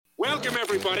Welcome,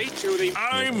 everybody, to the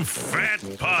I'm Fat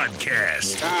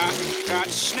Podcast.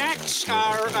 Snacks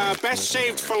are best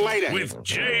saved for later. With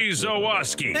Jay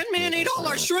Zawoski. That man ate all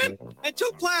our shrimp and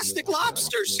 2 plastic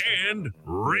lobsters. And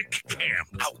Rick Camp.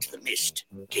 Out of the mist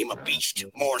came a beast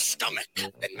more stomach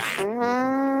than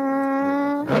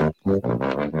man.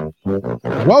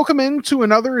 Welcome into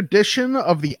another edition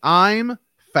of the I'm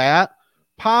Fat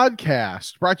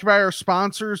Podcast, brought to you by our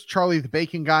sponsors, Charlie the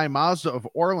Bacon Guy, Mazda of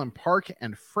Orland Park,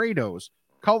 and Fredo's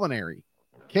Culinary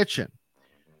Kitchen.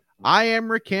 I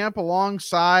am Rick Camp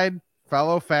alongside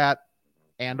fellow fat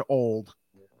and old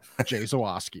Jay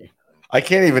Zawoski. I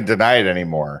can't even deny it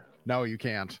anymore. No, you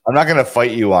can't. I'm not going to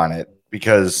fight you on it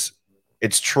because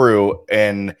it's true.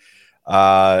 And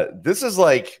this is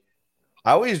like,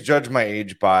 I always judge my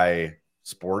age by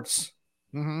sports.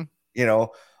 Mm-hmm. You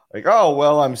know, like, oh,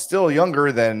 well, I'm still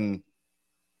younger than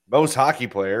most hockey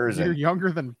players. You're and younger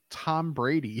than Tom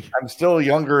Brady. I'm still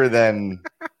younger than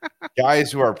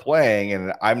guys who are playing,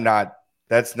 and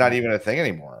that's not even a thing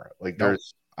anymore. Like,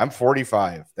 I'm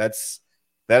 45. That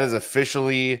is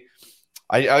officially,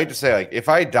 I like to say, like, if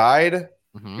I died,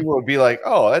 people would be like,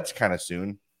 oh, that's kind of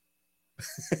soon.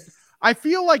 I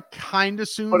feel like kind of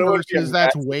soon versus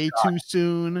that's way too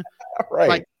soon. Right.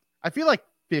 Like, I feel like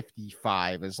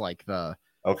 55 is like the,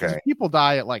 okay. People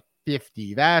die at like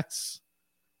 50.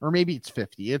 Or maybe it's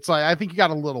 50. It's like, I think you got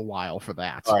a little while for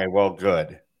that. All right. Well,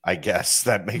 good. I guess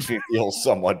that makes me feel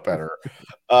somewhat better.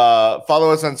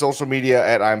 Follow us on social media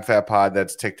at I'm Fat Pod.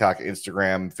 That's TikTok,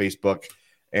 Instagram, Facebook,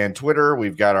 and Twitter.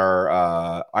 We've got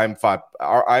our I'm Fat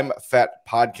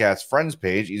Podcast friends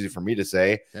page. Easy for me to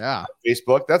say. Yeah.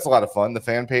 Facebook. That's a lot of fun. The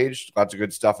fan page. Lots of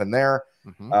good stuff in there.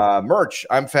 Merch.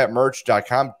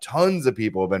 I'mFatMerch.com. Tons of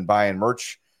people have been buying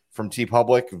merch from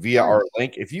TeePublic via our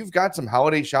link. If you've got some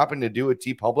holiday shopping to do at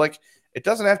TeePublic, it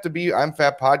doesn't have to be I'm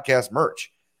Fat Podcast merch.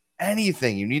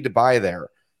 Anything you need to buy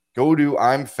there, go to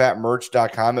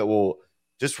I'mFatMerch.com. It will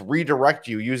just redirect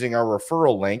you using our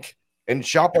referral link and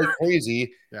shop like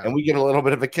crazy, and we get a little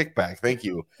bit of a kickback. Thank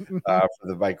you for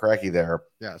the bike cracky there.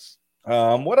 Yes.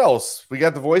 What else? We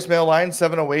got the voicemail line,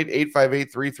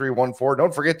 708-858-3314.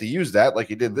 Don't forget to use that like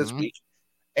you did this week.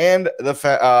 And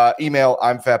the email,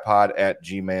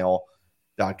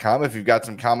 imfatpod@gmail.com. If you've got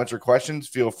some comments or questions,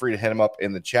 feel free to hit them up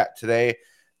in the chat today.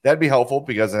 That'd be helpful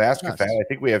because in Ask a Fat, I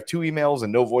think we have 2 emails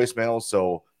and no voicemails.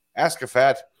 So Ask a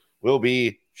Fat will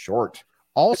be short.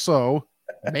 Also,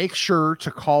 make sure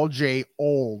to call Jay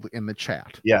old in the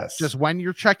chat. Yes. Just when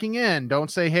you're checking in,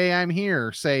 don't say, hey, I'm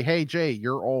here. Say, hey, Jay,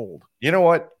 you're old. You know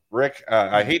what, Rick?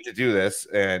 I hate to do this.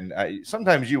 And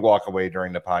sometimes you walk away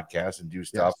during the podcast and do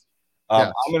stuff. Yes.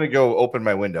 I'm going to go open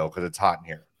my window because it's hot in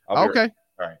here. Okay.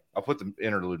 All right. I'll put the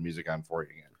interlude music on for you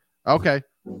again. Okay.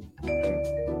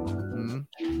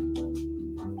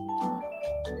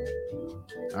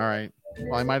 All right.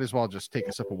 Well, I might as well just take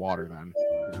a sip of water then.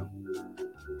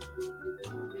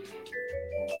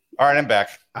 All right, I'm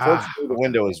back. Fortunately, the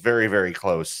window is very, very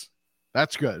close.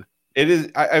 That's good. It is.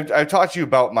 I've talked to you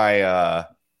about my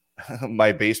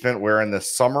my basement where in the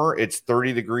summer it's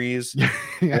 30 degrees. Yes.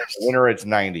 In the winter it's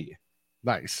 90.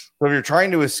 Nice. So if you're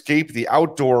trying to escape the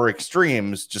outdoor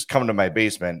extremes, just come to my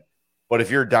basement. But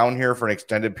if you're down here for an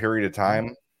extended period of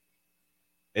time,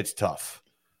 it's tough.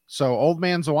 So old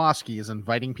man Zawoski is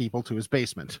inviting people to his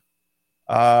basement.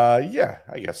 Yeah,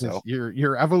 I guess so.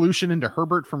 Your evolution into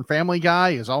Herbert from Family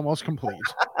Guy is almost complete.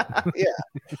 Yeah,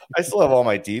 I still have all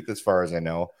my teeth as far as I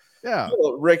know. Yeah.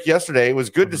 So, Rick, yesterday it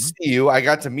was good to see you. I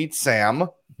got to meet Sam.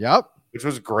 Yep. Which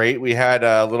was great. We had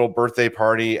a little birthday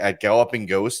party at Galloping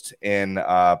Ghost in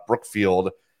Brookfield,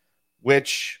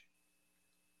 which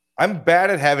I'm bad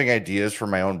at having ideas for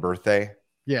my own birthday.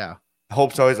 Yeah.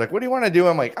 Hope's always like, what do you want to do?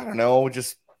 I'm like, I don't know,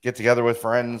 just get together with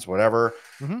friends, whatever.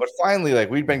 But finally, like,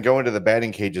 we'd been going to the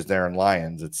batting cages there in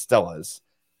Lyons at Stella's.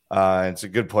 It's a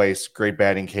good place, great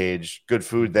batting cage, good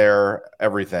food there,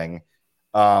 everything.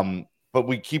 But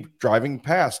we keep driving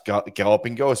past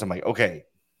Galloping Ghost. I'm like, okay,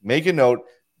 make a note.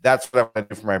 That's what I want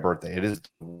to do for my birthday. It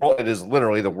is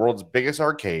literally the world's biggest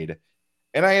arcade.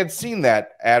 And I had seen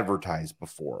that advertised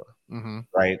before,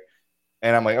 right?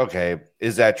 And I'm like, okay,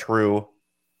 is that true?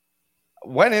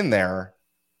 Went in there.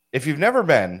 If you've never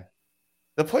been,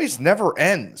 the place never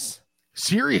ends.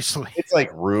 Seriously. It's like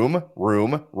room.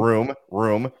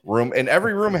 And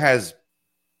every room has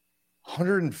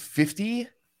 150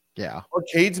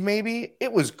 arcades, maybe.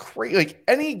 It was crazy. Like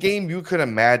any game you could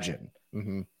imagine.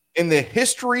 In the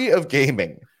history of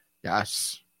gaming,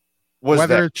 yes, was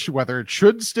whether it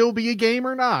should still be a game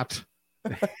or not,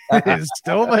 it is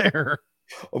still there.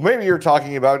 Well, maybe you're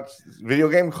talking about video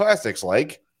game classics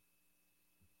like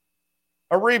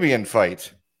Arabian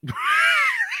Fight.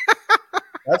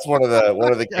 That's one of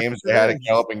the games they had at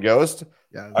Gallop and Ghost.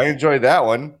 Yes. I enjoyed that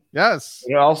one. Yes.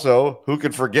 And also, who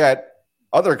could forget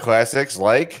other classics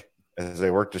like, as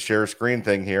they work to share screen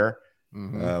thing here.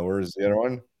 Where's the other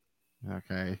one?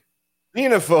 Okay.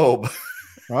 Xenophobe.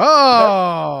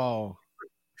 Oh.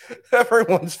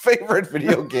 Everyone's favorite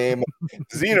video game,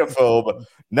 Xenophobe,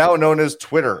 now known as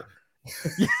Twitter.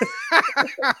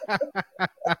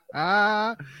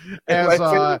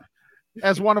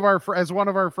 As one of our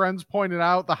friends pointed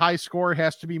out, the high score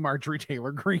has to be Marjorie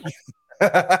Taylor Greene.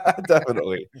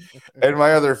 Definitely. And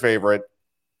my other favorite,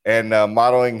 and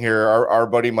modeling here, our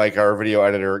buddy Mike, our video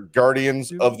editor,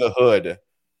 Guardians of the Hood.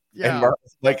 Yeah. And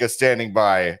Micah standing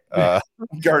by,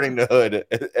 guarding the hood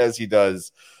as he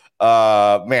does.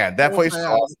 Man, that place is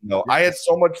awesome, though. I had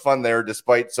so much fun there,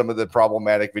 despite some of the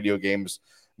problematic video games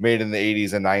made in the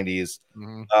 80s and 90s.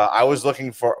 I was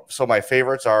looking for, so my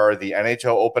favorites are the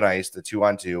NHL Open Ice, the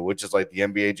 2-on-2, which is like the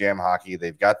NBA Jam hockey.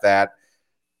 They've got that.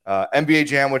 NBA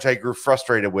Jam, which I grew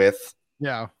frustrated with.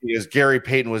 Yeah. Because Gary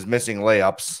Payton was missing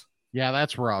layups. Yeah,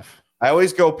 that's rough. I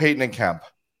always go Payton and Kemp.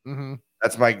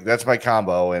 That's my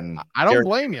combo. And I don't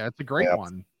blame you. It's a great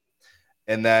one.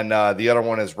 And then the other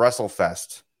one is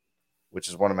WrestleFest, which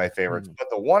is one of my favorites. But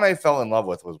the one I fell in love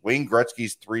with was Wayne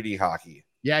Gretzky's 3D hockey.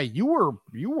 Yeah, you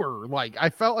were like,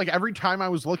 I felt like every time I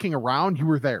was looking around, you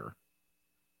were there.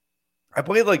 I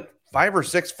played like 5 or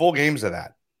 6 full games of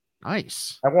that.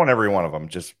 Nice. I won every one of them,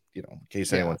 just, in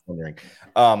case anyone's wondering.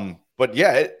 But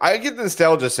yeah, I get the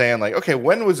nostalgia saying like, okay,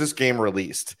 when was this game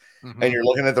released? And you're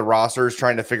looking at the rosters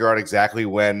trying to figure out exactly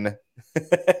when,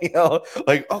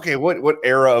 like, okay, what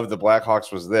era of the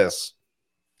Blackhawks was this?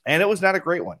 And it was not a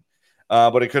great one.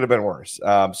 But it could have been worse.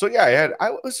 So yeah, it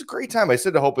was a great time. I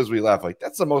said to Hope as we left, like,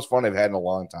 that's the most fun I've had in a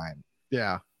long time.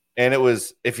 Yeah. And it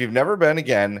was, if you've never been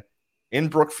again, in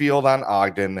Brookfield on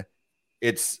Ogden,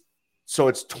 it's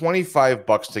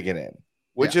 $25 to get in,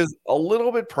 which is a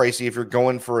little bit pricey if you're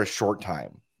going for a short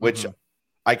time, which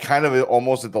I kind of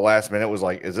almost at the last minute was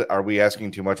like, are we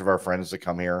asking too much of our friends to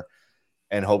come here?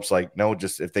 And Hope's like, no,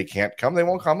 just if they can't come, they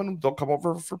won't come, and they'll come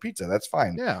over for pizza. That's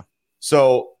fine. Yeah.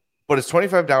 So, but it's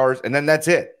 $25, and then that's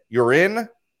it. You're in,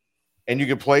 and you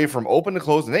can play from open to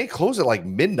close, and they close at like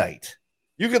midnight.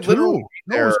 You could literally be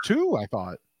there. It was 2, I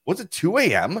thought. Was it 2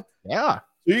 a.m.? Yeah.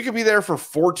 So you could be there for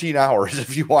 14 hours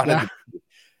if you wanted to,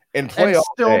 and play all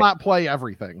still day. Not play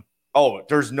everything. Oh,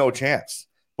 there's no chance.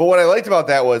 But what I liked about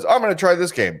that was, I'm going to try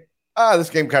this game.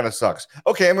 This game kind of sucks.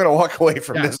 Okay, I'm going to walk away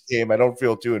from this game. I don't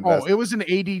feel too invested. Oh, it was an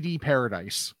ADD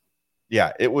paradise.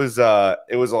 Yeah, it was a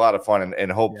lot of fun.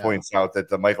 And Hope points out that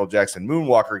the Michael Jackson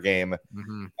Moonwalker game,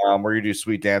 where you do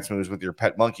sweet dance moves with your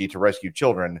pet monkey to rescue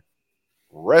children,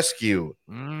 children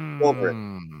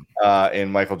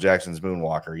in Michael Jackson's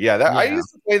Moonwalker. Yeah, I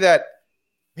used to play that.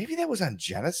 Maybe that was on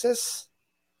Genesis.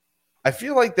 I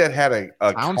feel like that had a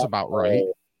sounds about right.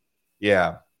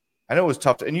 Yeah, I know it was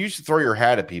tough. And you used to throw your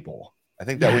hat at people. I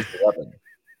think that was the weapon.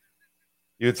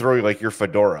 You would throw like your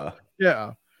fedora.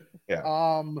 Yeah.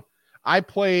 Yeah. I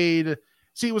played.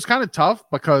 See, it was kind of tough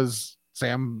because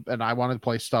Sam and I wanted to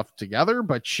play stuff together,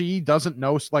 but she doesn't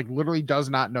know, like, literally does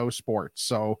not know sports.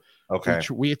 So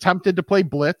we attempted to play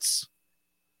Blitz.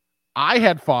 I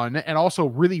had fun and also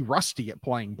really rusty at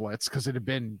playing Blitz because it's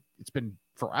been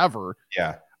forever.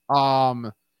 Yeah.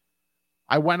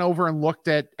 I went over and looked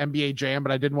at NBA Jam,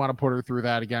 but I didn't want to put her through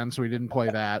that again, so we didn't play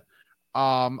that.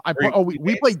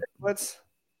 We played Blitz.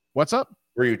 What's up?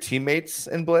 Were you teammates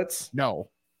in Blitz? No.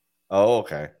 Oh,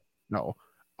 okay. No.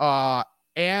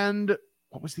 And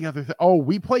what was the other thing? Oh,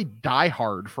 we played Die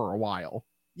Hard for a while.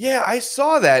 Yeah, I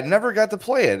saw that. Never got to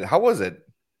play it. How was it?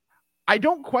 I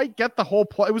don't quite get the whole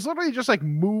play. It was literally just like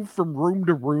move from room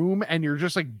to room, and you're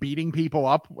just like beating people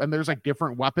up, and there's like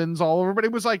different weapons all over. But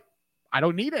it was like, I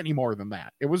don't need any more than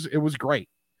that. It was great.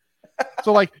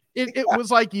 So like it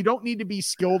was like you don't need to be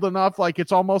skilled enough. Like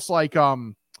it's almost like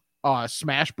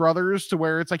Smash Brothers, to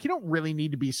where it's like you don't really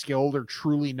need to be skilled or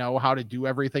truly know how to do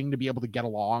everything to be able to get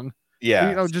along.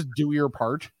 Yeah, just do your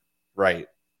part. Right.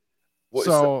 Well,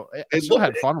 so I still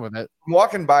had fun with it.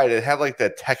 Walking by it had like the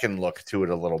Tekken look to it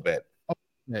a little bit.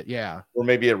 Yeah. Or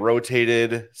maybe it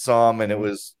rotated some, and it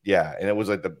was and it was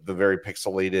like the very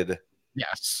pixelated.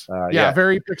 Yes.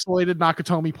 Very pixelated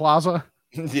Nakatomi Plaza.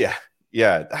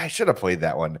 Yeah, I should have played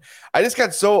that one. I just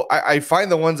got I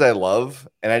find the ones I love,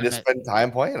 and I just spend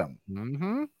time playing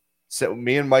them. So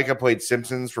me and Micah played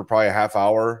Simpsons for probably a half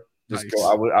hour.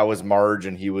 I was Marge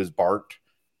and he was Bart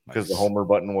because the Homer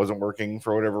button wasn't working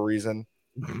for whatever reason.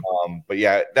 But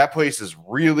yeah, that place is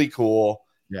really cool.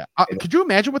 Yeah. Could you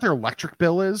imagine what their electric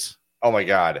bill is? Oh my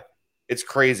God. It's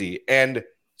crazy. And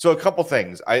so a couple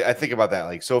things I think about that.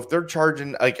 Like, so if they're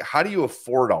charging, like, how do you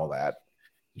afford all that?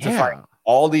 to find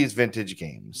all these vintage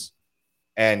games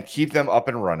and keep them up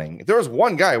and running. There was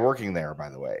one guy working there, by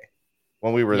the way,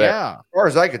 when we were there. As far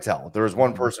as I could tell, there was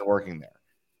one person working there.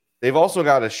 They've also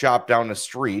got a shop down the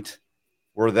street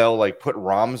where they'll like put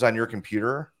ROMs on your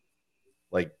computer.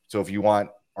 Like, so if you want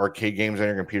arcade games on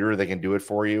your computer, they can do it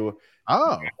for you.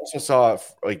 Oh, I also saw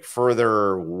like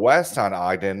further west on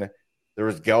Ogden, there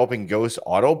was Galloping Ghost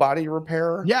Auto Body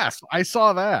Repair. Yes, I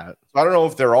saw that. I don't know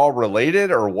if they're all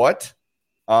related or what.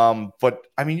 But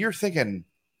I mean, you're thinking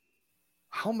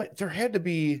how much there had to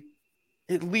be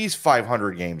at least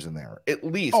 500 games in there, at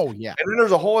least. Oh yeah. And then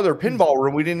there's a whole other pinball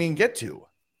room we didn't even get to.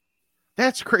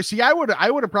 That's crazy. I would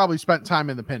have probably spent time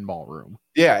in the pinball room.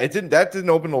 Yeah, that didn't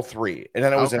open till 3, and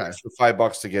then it was an Okay. extra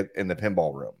 $5 to get in the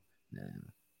pinball room. Yeah.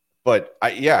 But I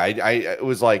it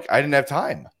was like I didn't have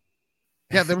time.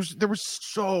 Yeah, there was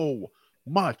so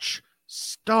much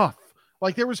stuff.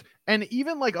 Like there was, and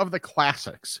even like of the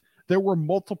classics, there were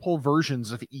multiple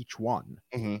versions of each one.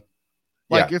 Mm-hmm.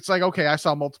 Like it's like, okay, I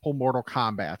saw multiple Mortal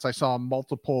Kombats, I saw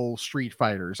multiple Street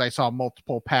Fighters, I saw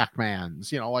multiple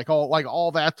Pac-Mans, like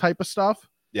all that type of stuff.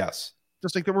 Yes.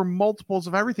 Just like there were multiples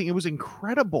of everything. It was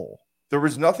incredible. There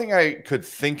was nothing I could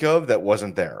think of that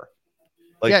wasn't there.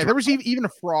 Like, yeah, there was even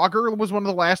Frogger was one of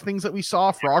the last things that we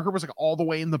saw. Frogger was like all the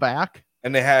way in the back.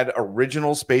 And they had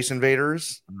original Space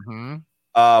Invaders. Mm-hmm.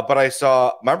 But I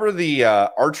saw, remember the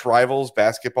Arch Rivals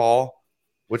basketball,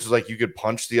 which is like you could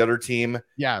punch the other team.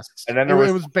 Yes. And then it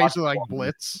was basically like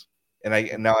Blitz.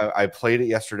 And now I played it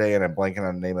yesterday and I'm blanking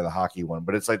on the name of the hockey one,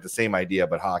 but it's like the same idea,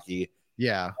 but hockey.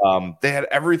 Yeah. They had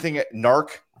everything at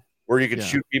Narc where you could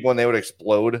shoot people and they would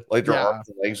explode. Like their arms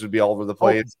and legs would be all over the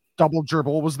place. Double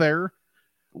dribble was there.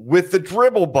 With the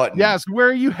dribble button. Yes,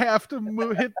 where you have to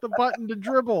hit the button to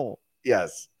dribble.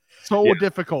 Yes. So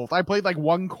difficult. I played like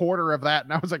 1/4 of that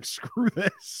and I was like, screw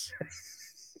this.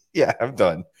 Yeah, I'm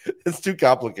done. It's too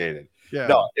complicated. Yeah.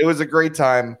 No, it was a great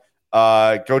time.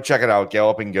 Go check it out.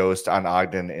 Galloping Ghost on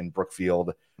Ogden in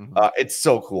Brookfield. Mm-hmm. It's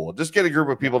so cool. Just get a group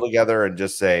of people together and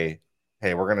just say,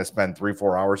 hey, we're going to spend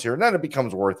 3-4 hours here. And then it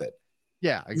becomes worth it.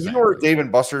 Yeah, exactly. If you were at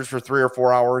Dave & Buster's for 3 or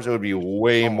 4 hours, it would be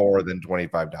way more than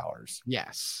 $25.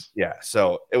 Yes. Yeah.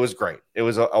 So it was great. It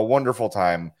was a wonderful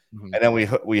time. Mm-hmm. And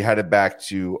then we headed back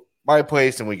to my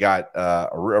place and we got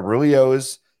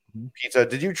Aurelio's pizza.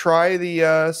 Did you try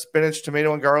the spinach,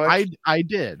 tomato, and garlic? I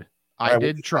did. I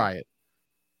did try it.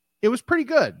 It was pretty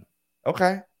good.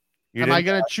 Okay. Am I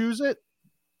going to choose it?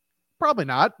 Probably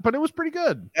not, but it was pretty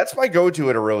good. That's my go-to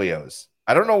at Aurelio's.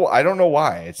 I don't know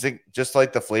why. It's just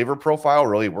like the flavor profile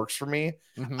really works for me.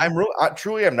 Mm-hmm.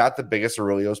 I'm not the biggest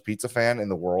Aurelio's pizza fan in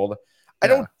the world. I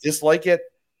don't dislike it,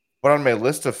 but on my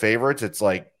list of favorites, it's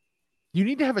like you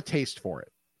need to have a taste for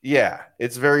it. Yeah,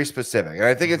 it's very specific, and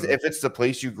I think if it's the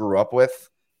place you grew up with,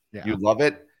 you love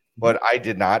it. But I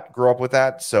did not grow up with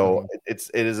that, so it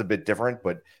is a bit different.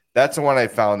 But that's the one I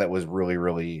found that was really,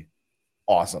 really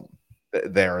awesome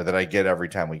there that I get every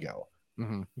time we go.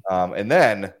 Mm-hmm. And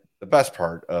then the best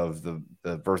part of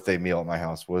the birthday meal at my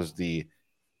house was the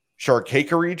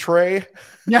charcuterie tray.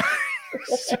 Yeah,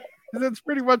 that's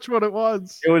pretty much what it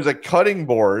was. It was a cutting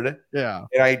board. Yeah,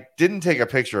 and I didn't take a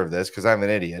picture of this because I'm an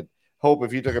idiot. Hope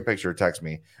if you took a picture, text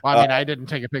me. Well, I mean, I didn't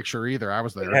take a picture either. I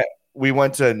was there. We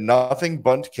went to Nothing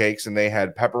Bundt Cakes, and they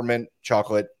had peppermint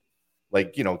chocolate,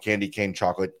 like candy cane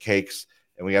chocolate cakes,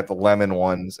 and we got the lemon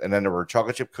ones, and then there were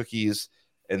chocolate chip cookies,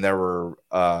 and there were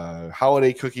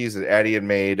holiday cookies that Addie had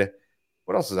made.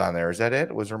 What else is on there? Is that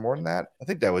it? Was there more than that? I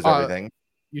think that was everything.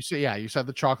 You said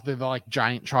the chocolate, the like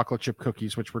giant chocolate chip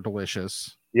cookies, which were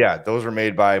delicious. Yeah, those were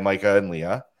made by Micah and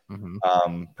Leah.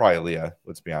 Mm-hmm. Probably Leah,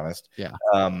 let's be honest. Yeah.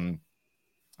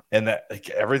 And that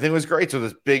everything was great. So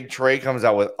this big tray comes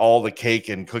out with all the cake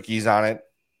and cookies on it.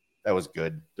 That was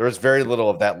good. There was very little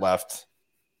of that left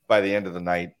by the end of the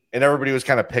night, and everybody was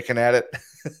kind of picking at it.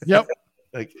 Yep.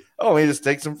 Like, let me just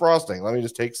take some frosting. Let me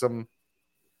just take some.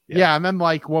 Yeah. And then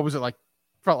what was it like?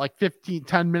 Felt like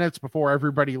 10 minutes before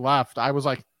everybody left. I was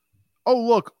like, oh,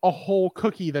 look, a whole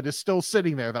cookie that is still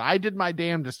sitting there that I did my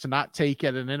damnedest to not take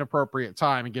at an inappropriate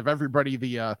time and give everybody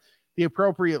the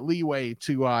appropriate leeway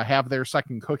to have their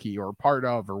second cookie or part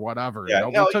of or whatever. Yeah,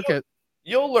 we took it.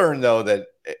 You'll learn though that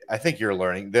I think you're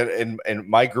learning that in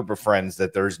my group of friends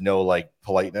that there's no like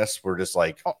politeness. We're just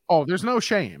like, oh, there's no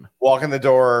shame. Walk in the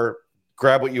door,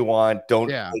 grab what you want. Don't.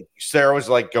 Yeah. Like, Sarah was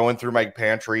like going through my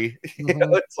pantry.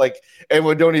 Mm-hmm. It's like, and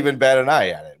we don't even bat an eye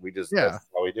at it. We just that's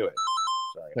how we do it.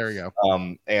 Sorry. There you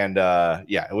go.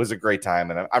 It was a great time,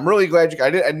 and I'm really glad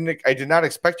I did not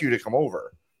expect you to come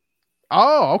over.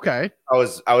 Oh, okay. I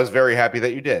was very happy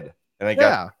that you did, and I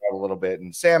got a little bit.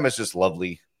 And Sam is just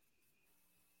lovely.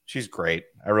 She's great.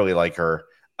 I really like her.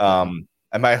 And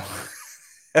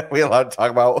we allowed to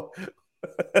talk about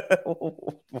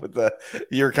with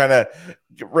you're kind of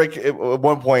Rick at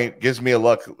one point gives me a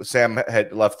look. Sam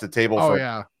had left the table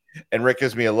and Rick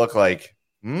gives me a look like,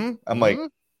 I'm like,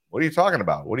 what are you talking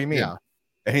about? What do you mean? Yeah.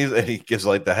 And he gives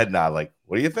like the head nod, like,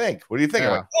 what do you think? What do you think?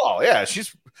 I'm like, oh yeah,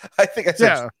 I think I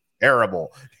said she's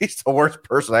terrible. He's the worst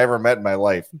person I ever met in my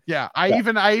life. Yeah. I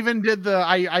even did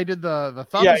I did the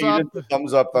thumbs up. You did the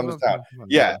thumbs up, thumbs down.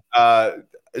 Yeah.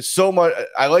 So much.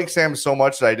 I like Sam so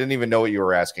much that I didn't even know what you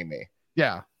were asking me.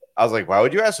 Yeah. I was like, why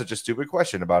would you ask such a stupid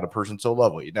question about a person so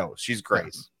lovely? No, she's great.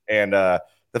 Yes. And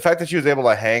the fact that she was able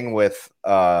to hang with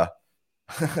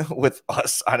with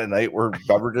us on a night where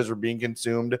beverages were being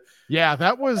consumed. Yeah,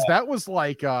 that was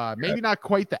like maybe not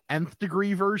quite the nth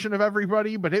degree version of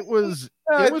everybody, but it was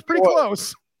pretty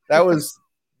close. That was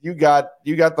you got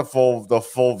the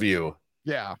full view.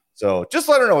 Yeah. So just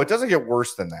let her know it doesn't get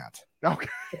worse than that. Okay.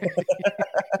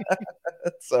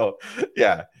 So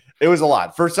yeah, it was a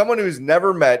lot for someone who's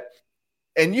never met,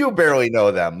 and you barely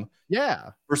know them.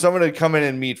 Yeah. For someone to come in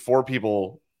and meet 4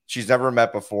 people she's never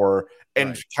met before.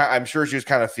 And I'm sure she was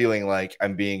kind of feeling like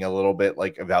I'm being a little bit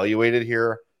like evaluated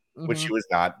here, which she was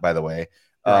not, by the way.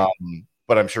 Right.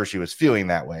 But I'm sure she was feeling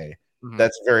that way.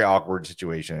 That's a very awkward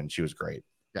situation. And she was great.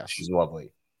 Yeah. She's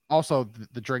lovely. Also,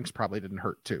 the drinks probably didn't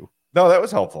hurt too. No, that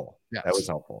was helpful. Yes. That was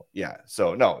helpful. Yeah.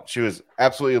 So no, she was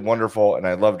absolutely wonderful. And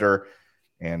I loved her.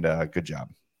 And good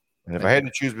job. And if I had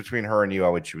to choose between her and you, I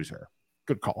would choose her.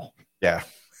 Good call. Yeah.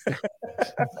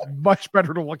 Much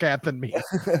better to look at than me.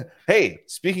 Hey,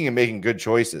 speaking of making good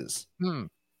choices,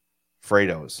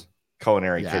 Fredo's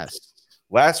Culinary Kitchen.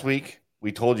 Last week,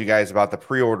 we told you guys about the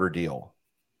pre-order deal.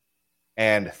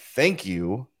 And thank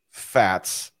you,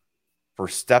 Fats, for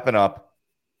stepping up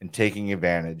and taking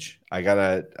advantage. I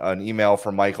got an email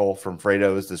from Michael from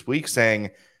Fredo's this week saying,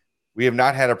 we have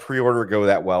not had a pre-order go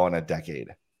that well in a decade.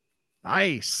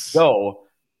 Nice. So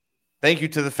thank you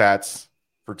to the Fats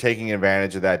for taking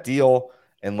advantage of that deal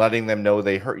and letting them know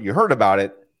you heard about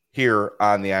it here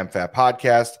on the I'm Fat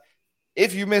podcast.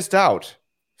 If you missed out,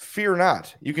 fear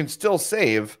not. You can still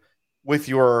save with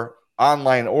your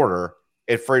online order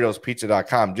at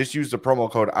FredosPizza.com. Just use the promo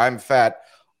code I'm Fat,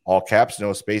 all caps,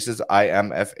 no spaces,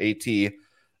 IMFAT,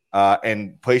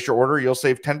 and place your order. You'll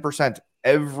save 10%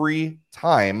 every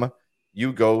time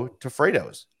you go to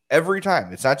Fredo's. Every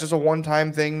time. It's not just a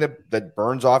one-time thing that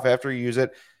burns off after you use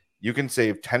it. You can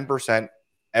save 10%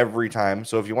 every time.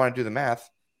 So if you want to do the math,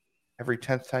 every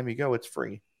 10th time you go, it's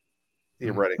free.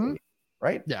 Theoretically,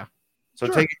 right? Yeah. So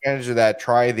take advantage of that.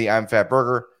 Try the I'm Fat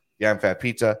burger, the I'm Fat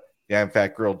pizza, the I'm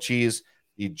Fat grilled cheese,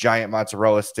 the giant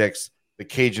mozzarella sticks, the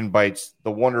Cajun bites,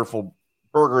 the wonderful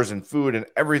burgers and food and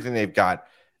everything they've got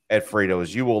at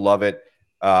Fredo's. You will love it.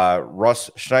 Russ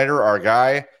Schneider, our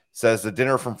guy, says the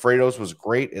dinner from Fredo's was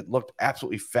great. It looked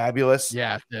absolutely fabulous.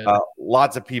 Yeah, it did.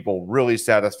 Lots of people really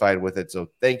satisfied with it. So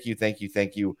thank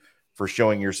you for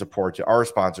showing your support to our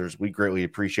sponsors. We greatly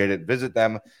appreciate it. Visit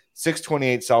them,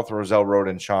 628 South Roselle Road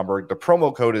in Schaumburg. The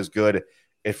promo code is good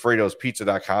at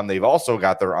FredosPizza.com. They've also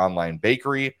got their online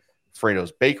bakery,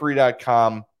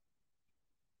 FredosBakery.com.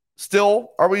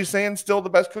 Still, are we saying still the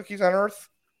best cookies on earth?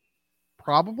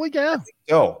 Probably, yeah.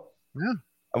 So, yeah.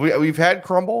 We've had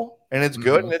crumble. And it's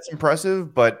good and it's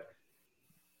impressive, but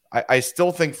I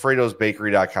still think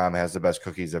FredosBakery.com has the best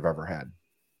cookies I've ever had.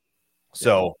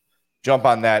 So jump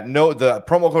on that. No, the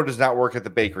promo code does not work at the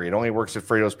bakery. It only works at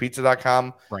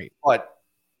FredosPizza.com. Right. But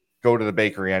go to the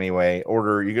bakery anyway.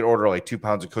 You can order like 2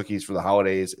 pounds of cookies for the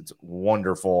holidays. It's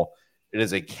wonderful. It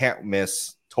is a can't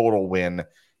miss total win.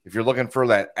 If you're looking for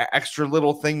that extra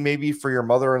little thing, maybe for your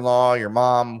mother-in-law, your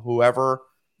mom, whoever,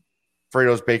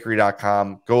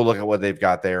 FredosBakery.com. Go look at what they've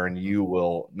got there, and you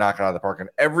will knock it out of the park. And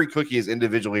every cookie is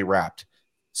individually wrapped,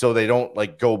 so they don't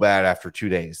like go bad after 2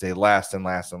 days. They last and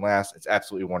last and last. It's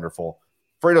absolutely wonderful.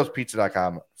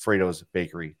 FredosPizza.com,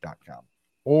 FredosBakery.com.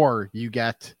 Or you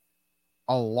get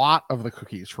a lot of the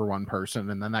cookies for one person,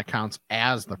 and then that counts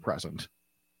as the present.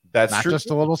 That's not true.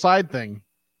 Just a little side thing.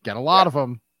 Get a lot of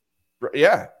them.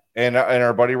 Yeah. And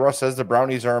our buddy Russ says the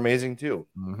brownies are amazing too.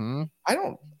 Mm-hmm.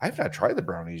 I've not tried the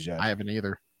brownies yet. I haven't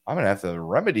either. I'm going to have to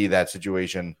remedy that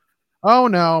situation. Oh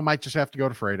no. Might just have to go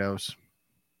to Fredo's.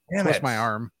 Twist my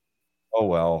arm. Oh,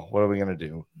 well, what are we going to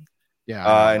do?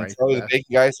 Yeah. And Charlie the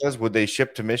Baking Guy says, would they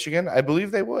ship to Michigan? I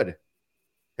believe they would.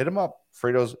 Hit them up.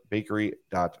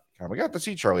 FredosBakery.com. I got to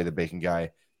see Charlie the Baking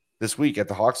Guy this week at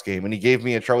the Hawks game, and he gave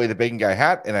me a Charlie the Baking Guy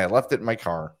hat, and I left it in my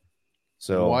car.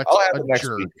 So what I'll have it next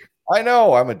week. I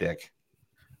know, I'm a dick.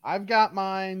 I've got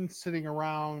mine sitting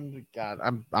around. God,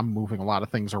 I'm moving a lot of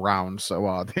things around,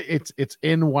 so it's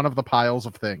in one of the piles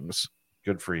of things.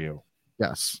 Good for you.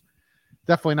 Yes,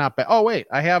 definitely not bad. Oh wait,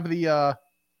 I have the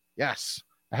Yes.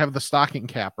 I have the stocking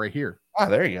cap right here. Ah,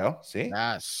 there you go. See?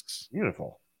 Yes.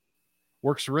 Beautiful.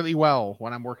 Works really well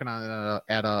when I'm working on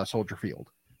at a Soldier Field.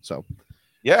 So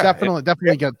Yeah. definitely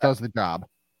does the job.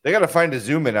 They got to find a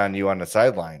zoom in on you on the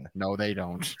sideline. No, they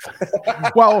don't.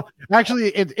 Well,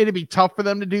 actually, it'd be tough for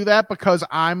them to do that because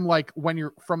I'm like, when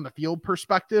you're from the field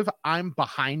perspective, I'm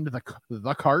behind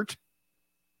the cart.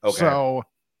 Okay. So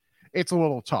it's a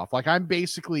little tough. Like I'm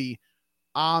basically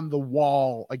on the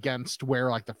wall against where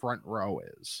like the front row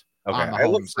is. Okay. On the I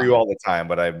look home for you side. all the time,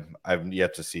 but I've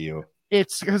yet to see you.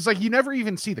 It's because like you never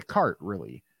even see the cart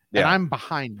really. And Yeah. I'm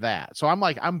behind that. So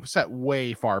I'm set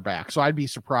way far back. So I'd be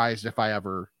surprised if I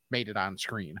ever made it on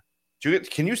screen.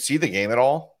 Can you see the game at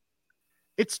all?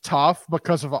 It's tough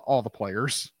because of all the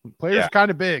players. Players Yeah. are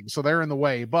kind of big, so they're in the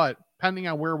way. But depending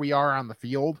on where we are on the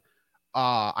field,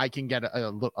 I can get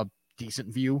a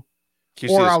decent view. Can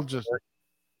you see Or the I'll just.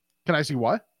 Can I see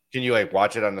what? Can you like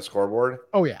watch it on the scoreboard?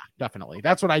 Oh yeah, definitely.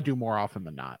 That's what I do more often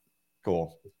than not.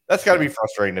 Cool. That's got to be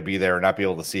frustrating to be there and not be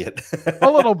able to see it. A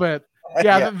little bit.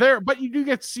 Yeah, there, but you do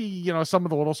get to see, some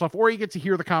of the little stuff, or you get to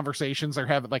hear the conversations they're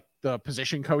having, like the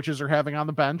position coaches are having on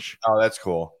the bench. Oh, that's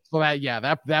cool. So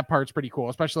that part's pretty cool,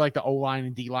 especially like the O-line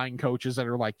and D-line coaches that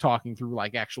are like talking through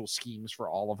like actual schemes for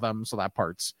all of them. So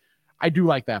I do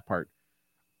like that part.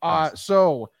 Awesome.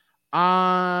 So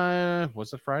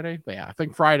was it Friday? Yeah, I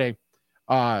think Friday.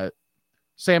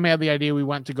 Sam had the idea we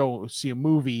went to go see a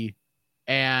movie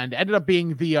and ended up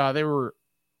being they were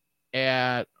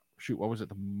at what was it?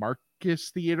 The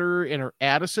Marcus Theater in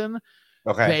Addison.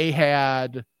 Okay. They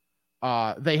had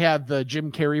the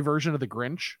Jim Carrey version of The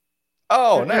Grinch.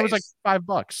 Oh, and nice. It was like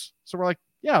 $5. So we're like,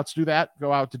 yeah, let's do that.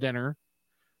 Go out to dinner.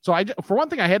 So for one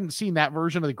thing, I hadn't seen that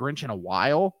version of The Grinch in a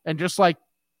while, and just like,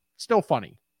 still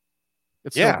funny.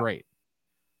 It's still great.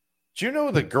 Do you know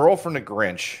the girl from The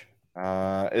Grinch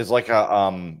is like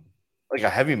a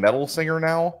heavy metal singer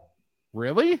now?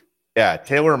 Really? Yeah,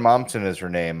 Taylor Momsen is her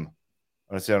name.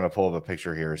 I'm gonna pull up a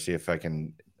picture here, see if I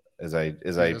can as I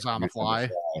on the fly.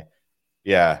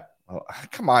 Yeah. Oh,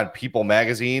 come on, People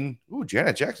Magazine. Ooh,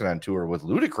 Janet Jackson on tour with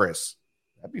Ludacris.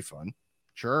 That'd be fun.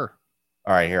 Sure.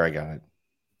 All right, here I got it.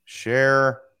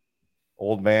 Share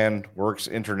old man works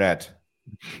internet.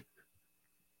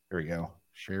 Here we go.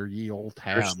 Share ye old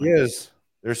tab. There she is.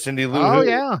 There's Cindy Lou. Oh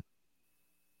yeah.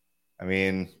 I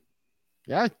mean,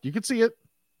 yeah, you can see it.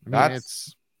 I mean,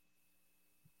 it's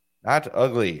not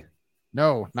ugly.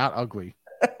 No, not ugly.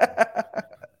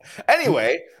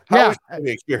 Anyway, how was the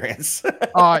experience?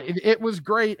 It was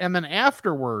great. And then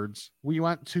afterwards, we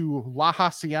went to La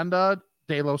Hacienda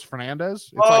de los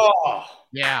Fernandez.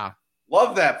 It's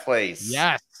love that place.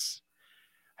 Yes.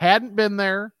 Hadn't been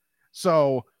there.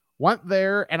 So went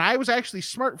there, and I was actually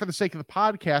smart for the sake of the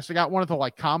podcast. I got one of the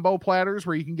like combo platters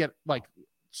where you can get like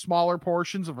smaller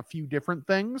portions of a few different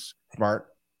things. Smart.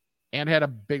 And had a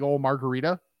big old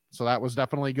margarita. So that was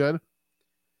definitely good.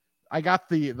 I got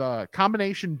the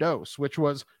combination dose, which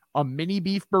was a mini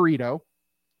beef burrito,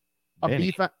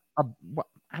 it's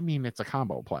a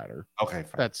combo platter. Okay,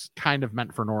 fine. That's kind of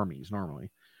meant for normies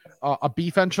normally. A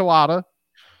beef enchilada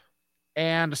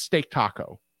and a steak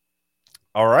taco.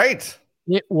 All right.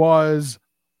 It was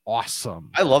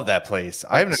awesome. I love that place.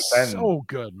 I haven't been so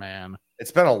good, man.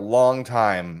 It's been a long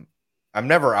time. I'm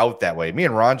never out that way. Me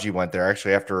and Ranji went there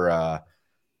actually after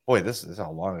this is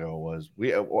how long ago it was.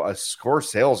 A Score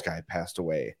sales guy passed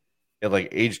away at like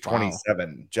age 27.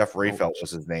 Wow. Jeff Rayfeld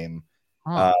was his name.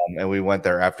 Huh. And we went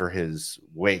there after his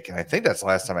wake. And I think that's the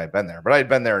last time I'd been there, but I'd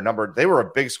been there they were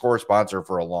a big Score sponsor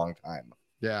for a long time.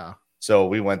 Yeah. So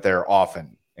we went there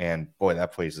often, and boy,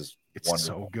 that place is wonderful.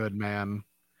 So good, man.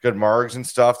 Good margs and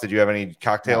stuff. Did you have any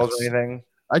cocktails or anything?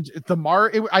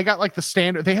 I got like the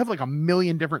standard. They have like a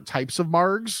million different types of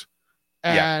margs,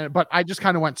 but I just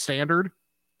kind of went standard.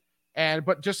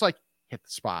 But just like hit the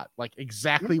spot, like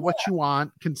exactly what you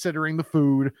want, considering the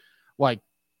food, like,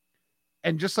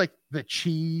 and just like the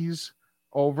cheese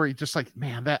over, just like,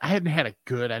 man, that I hadn't had a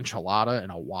good enchilada in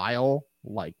a while.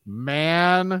 Like,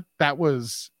 man,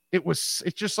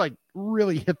 it just like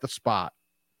really hit the spot.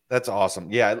 That's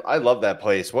awesome. Yeah, I love that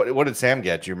place. What did Sam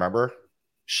get? Do you remember?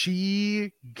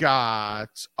 She got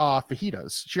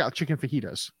fajitas. She got chicken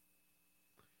fajitas.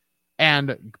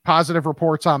 And positive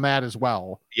reports on that as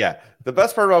well. Yeah. The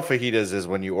best part about fajitas is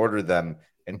when you order them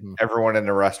and everyone in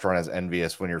the restaurant is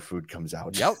envious when your food comes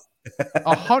out. Yep.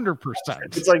 100%.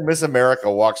 It's like Miss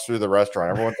America walks through the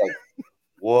restaurant. Everyone's like,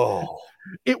 whoa.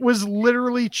 It was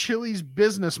literally Chili's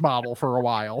business model for a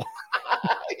while.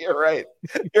 You're right.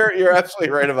 You're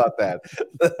absolutely right about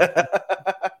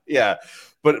that. Yeah.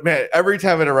 But man, every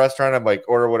time in a restaurant, I'm like,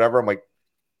 order whatever. I'm like,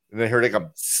 and then here they come.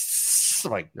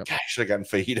 I'm like, I should have gotten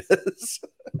fajitas.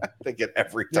 They get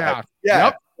every Yeah. time. Yeah.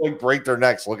 Yep. Like break their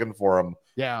necks looking for them.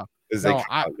 Yeah. As No, they come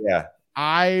out. Yeah.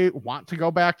 I want to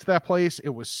go back to that place. It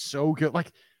was so good.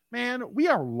 Like, man, we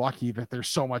are lucky that there's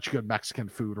so much good Mexican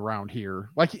food around here.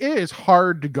 Like, it is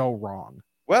hard to go wrong.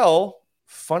 Well,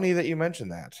 funny that you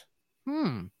mentioned that.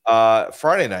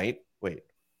 Friday night. Wait.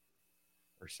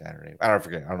 Or Saturday. I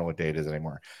forget. I don't know what day it is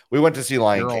anymore. We went to see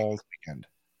Lion King this weekend.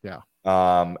 Yeah.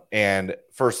 And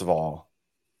first of all,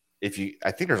 I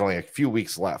think there's only a few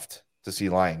weeks left to see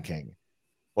Lion King.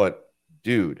 But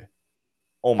dude,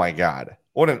 oh my God,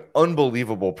 what an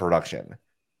unbelievable production.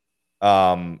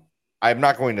 I'm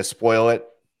not going to spoil it,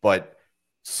 but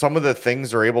some of the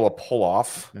things they're able to pull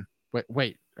off.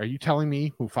 Wait, are you telling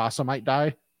me Mufasa might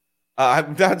die?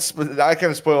 I'm not. I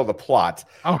can spoil the plot.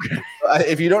 Okay.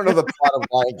 If you don't know the plot of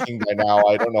Lion King by now,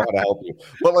 I don't know how to help you.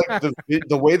 But like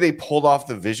the way they pulled off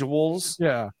the visuals,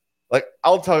 yeah. Like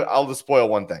I'll just spoil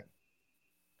one thing.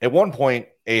 At one point,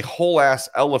 a whole ass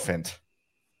elephant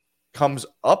comes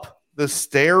up the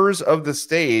stairs of the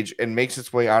stage and makes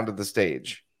its way onto the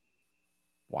stage.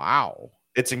 Wow.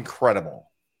 It's incredible.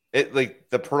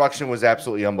 The production was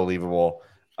absolutely unbelievable.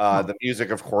 The music,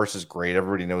 of course, is great.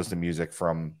 Everybody knows the music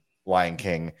from Lion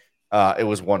King. It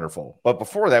was wonderful. But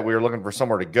before that, we were looking for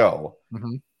somewhere to go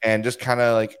and just kind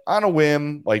of like on a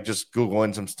whim, like just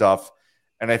Googling some stuff.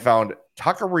 And I found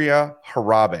Taqueria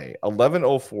Jarabe,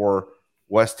 1104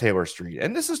 West Taylor Street.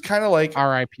 And this is kind of like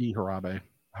R.I.P. Jarabe.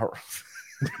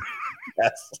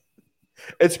 Yes.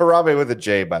 It's Jarabe with a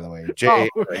J, by the way.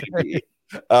 J-A-R-A-B.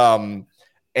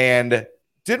 And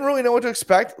didn't really know what to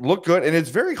expect. Looked good. And it's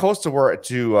very close to where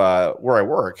I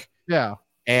work. Yeah.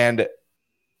 And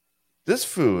this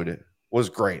food was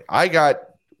great. I got,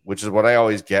 which is what I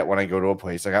always get when I go to a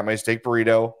place. I got my steak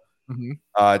burrito.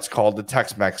 It's called the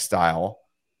Tex-Mex style.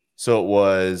 So it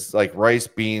was like rice,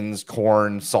 beans,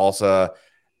 corn, salsa.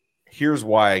 Here's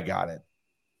why I got it.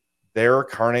 Their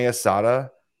carne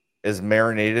asada is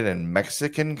marinated in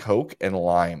Mexican Coke and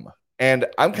lime. And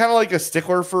I'm kind of like a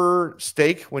stickler for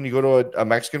steak when you go to a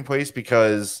Mexican place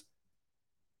because,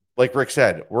 like Rick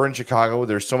said, we're in Chicago.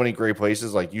 There's so many great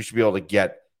places. Like you should be able to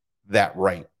get that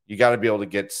right. You got to be able to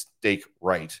get steak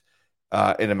right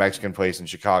in a Mexican place in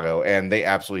Chicago. And they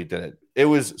absolutely did it. It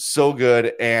was so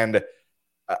good. And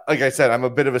like I said, I'm a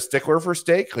bit of a stickler for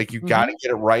steak. Like you got to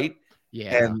get it right.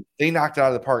 Yeah. And they knocked it out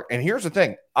of the park. And here's the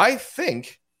thing. I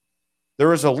think there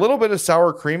was a little bit of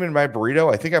sour cream in my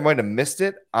burrito. I think I might have missed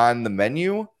it on the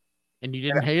menu. And you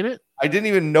didn't hate it? I didn't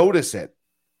even notice it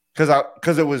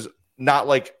because it was not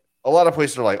like a lot of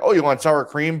places are like, oh, you want sour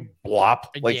cream? Blop.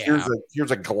 Like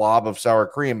here's a glob of sour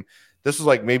cream. This was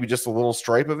like maybe just a little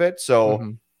stripe of it.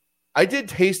 So I did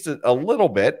taste it a little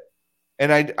bit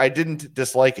and I didn't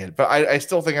dislike it, but I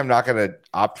still think I'm not going to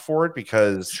opt for it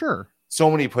because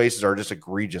so many places are just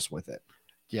egregious with it.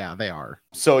 Yeah, they are.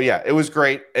 So yeah, it was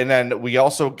great. And then we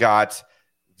also got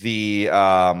the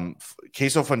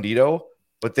queso fundido,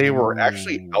 but they were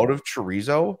actually out of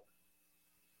chorizo.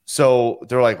 So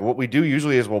they're like, what we do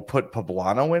usually is we'll put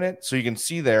poblano in it. So you can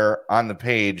see there on the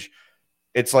page,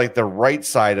 it's like the right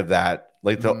side of that,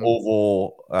 like the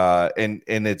oval, and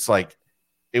it's like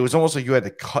it was almost like you had to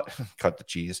cut the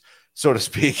cheese, so to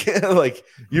speak. Like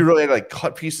you really had to like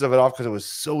cut pieces of it off because it was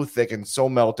so thick and so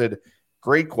melted.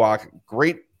 Great guac,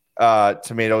 great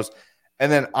tomatoes.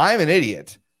 And then I'm an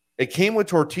idiot. It came with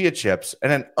tortilla chips,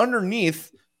 and then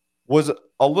underneath was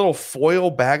a little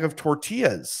foil bag of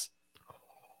tortillas.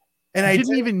 And I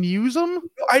didn't even use them.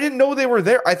 I didn't know they were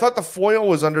there. I thought the foil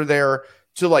was under there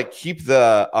to like keep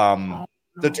the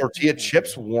tortilla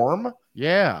chips warm.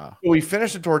 Yeah. So we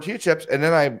finished the tortilla chips, and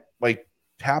then I like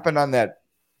tapping on that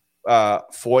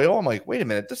foil. I'm like, wait a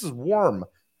minute, this is warm.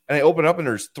 And I open up, and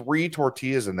there's 3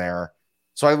 tortillas in there.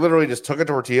 So I literally just took a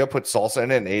tortilla, put salsa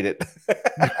in it, and ate it.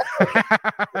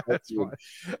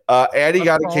 Addie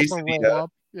got a quesadilla.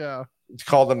 Yeah. It's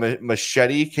called the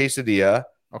machete quesadilla.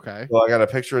 Okay. Well, I got a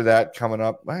picture of that coming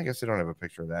up. I guess I don't have a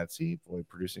picture of that. See, boy,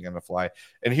 producing on the fly.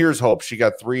 And here's Hope. She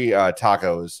got 3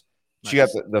 tacos. Nice. She got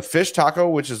the fish taco,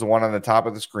 which is the one on the top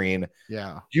of the screen.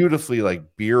 Yeah. Beautifully like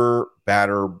beer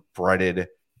batter breaded.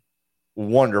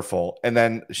 Wonderful. And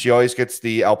then she always gets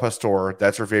the al pastor.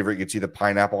 That's her favorite. You can see the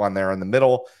pineapple on there in the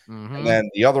middle. And then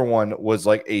the other one was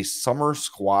like a summer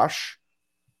squash.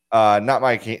 Not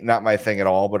my thing at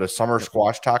all, but a summer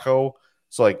squash taco.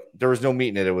 So like there was no meat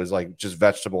in it. It was like just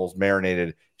vegetables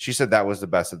marinated. She said that was the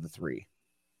best of the 3.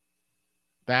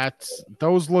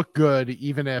 Those look good,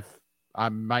 even if I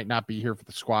might not be here for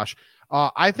the squash.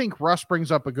 I think Russ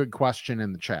brings up a good question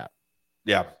in the chat.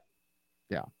 Yeah.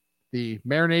 Yeah. The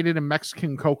marinated in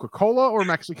Mexican Coca-Cola or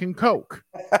Mexican Coke?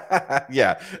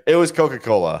 Yeah, it was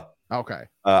Coca-Cola. Okay.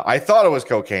 I thought it was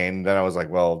cocaine. Then I was like,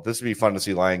 well, this would be fun to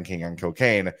see Lion King on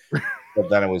cocaine. But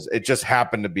then it just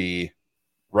happened to be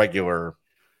regular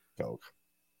Coke.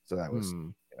 So that was,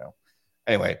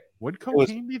 anyway. Would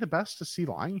cocaine be the best to see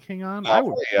Lion King on? I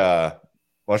would.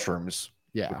 Mushrooms.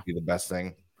 Yeah. Would be the best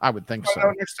thing. I would think so.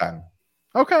 Next time.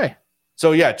 Okay.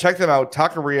 So yeah, check them out.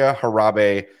 Taqueria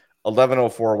Harabe,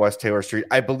 1104 West Taylor Street.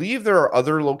 I believe there are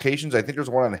other locations. I think there's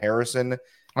one on Harrison.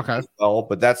 Okay. As well,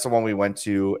 but that's the one we went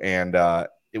to, and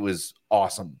it was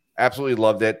awesome. Absolutely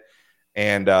loved it.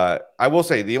 And I will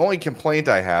say the only complaint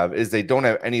I have is they don't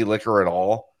have any liquor at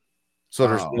all. So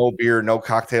there's no beer, no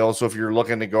cocktails. So if you're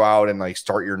looking to go out and like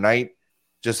start your night,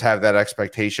 just have that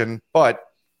expectation. But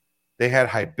they had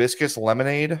hibiscus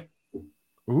lemonade.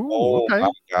 Ooh, okay.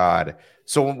 My God.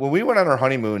 So when we went on our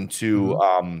honeymoon to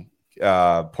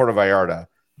Puerto Vallarta,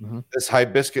 this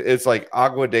hibiscus, it's like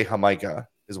agua de Jamaica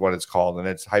is what it's called, and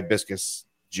it's hibiscus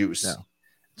juice. Yeah.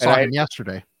 Saw him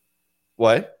yesterday.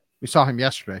 What? We saw him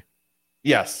yesterday.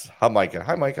 Yes, Jamaica.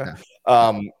 Hi, Micah.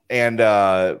 Yeah. And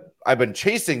I've been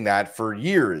chasing that for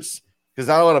years because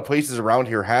not a lot of places around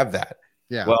here have that.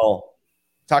 Yeah. Well,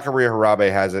 Taqueria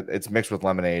Harabe has it. It's mixed with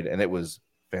lemonade, and it was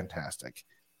fantastic.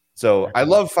 So I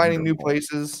love finding new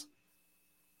places,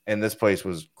 and this place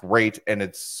was great. And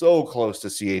it's so close to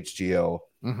CHGO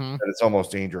that it's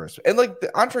almost dangerous. And like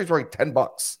the entrees were like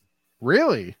 $10.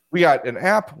 Really? We got an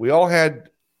app.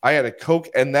 I had a Coke,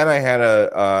 and then I had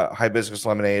a hibiscus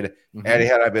lemonade. Addie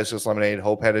had hibiscus lemonade.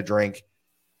 Hope had a drink,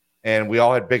 and we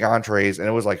all had big entrees, and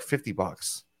it was like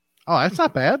 $50. Oh, that's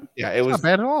not bad. Yeah, it was not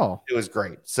bad at all. It was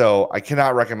great. So I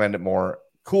cannot recommend it more.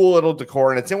 Cool little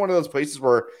decor, and it's in one of those places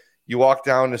where you walk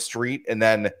down the street and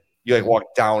then you like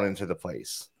walk down into the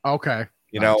place. Okay,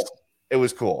 you know, it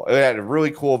was cool. It had a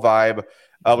really cool vibe.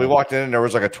 We walked in, and there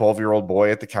was like a 12-year-old boy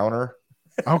at the counter.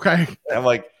 Okay, and I'm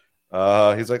like.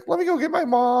 He's like, let me go get my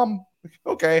mom.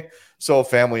 Okay. So a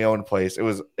family-owned place. It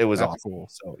was awesome. Cool.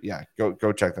 So yeah,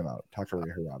 go check them out.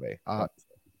 Taqueria Harabe.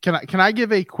 Can I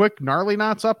give a quick Gnarly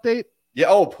Knots update? Yeah.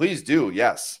 Oh, please do.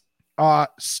 Yes.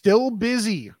 Still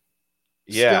busy.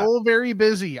 Yeah. Still very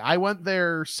busy. I went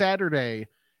there Saturday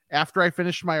after I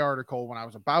finished my article when I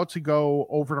was about to go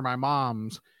over to my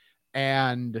mom's,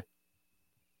 and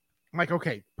I'm like,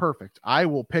 okay, perfect. I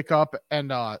will pick up,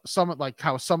 and some of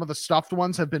the stuffed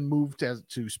ones have been moved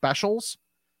to specials.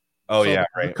 Oh, so yeah,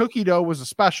 right. The cookie dough was a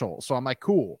special, so I'm like,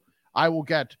 cool. I will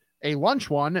get a lunch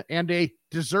one and a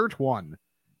dessert one.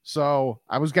 So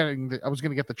I was gonna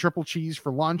get the triple cheese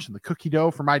for lunch and the cookie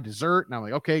dough for my dessert, and I'm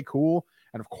like, okay, cool.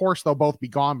 And of course, they'll both be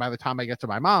gone by the time I get to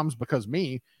my mom's because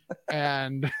me.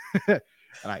 And, and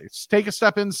I take a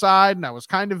step inside, and I was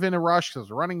kind of in a rush because I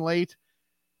was running late.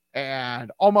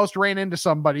 And almost ran into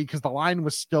somebody because the line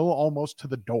was still almost to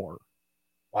the door.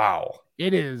 Wow.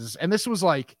 It is. And this was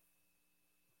like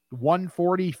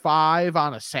 1:45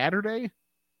 on a Saturday.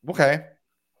 Okay.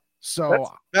 So that's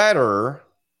better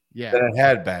than it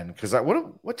had been. Because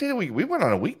what day did we went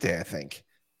on a weekday, I think.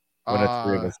 When it's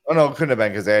three of us. Oh, no, it couldn't have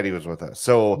been because Addie was with us.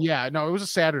 So yeah, no, it was a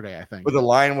Saturday, I think. But the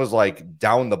line was like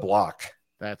down the block.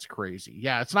 That's crazy.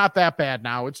 Yeah, it's not that bad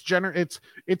now.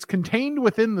 It's contained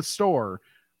within the store.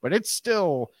 But it's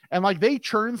still, and like they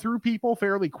churn through people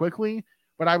fairly quickly,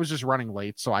 but I was just running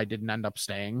late, so I didn't end up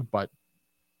staying. But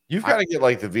you've got to get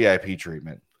like the VIP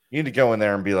treatment. You need to go in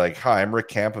there and be like, hi, I'm Rick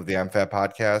Camp of the I'm Fat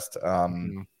podcast.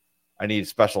 I need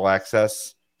special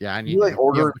access. Yeah, I need you like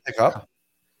order and pick up.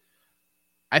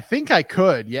 I think I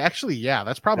could. Yeah, actually, yeah,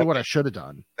 that's probably what I should have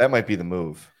done. That might be the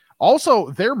move.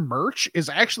 Also, their merch is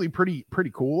actually pretty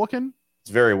cool looking. It's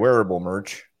very wearable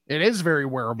merch. It is very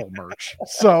wearable merch.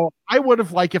 So I would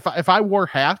have if I wore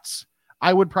hats,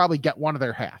 I would probably get one of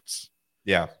their hats.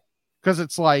 Yeah. Because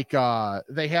it's like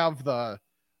they have the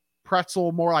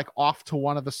pretzel more like off to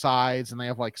one of the sides, and they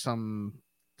have like some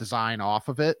design off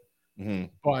of it.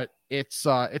 But it's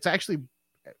actually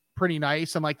pretty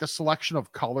nice, and like the selection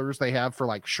of colors they have for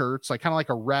like shirts, like kind of like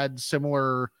a red,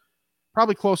 similar,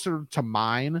 probably closer to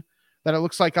mine that it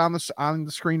looks like on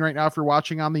the screen right now if you're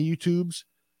watching on the YouTubes.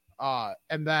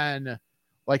 And then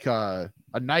like a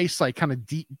nice, like kind of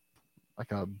deep,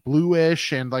 like a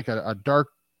bluish and like a dark,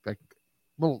 like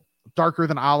little darker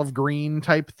than olive green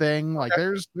type thing. Like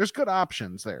there's good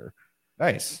options there.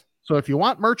 Nice. So if you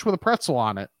want merch with a pretzel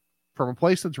on it from a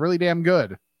place that's really damn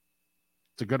good,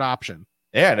 it's a good option.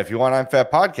 Yeah. And if you want I'm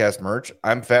Fat Podcast merch,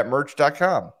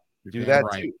 I'mFatMerch.com. Do that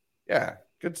right. Too. Yeah.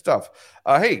 Good stuff.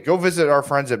 Hey, go visit our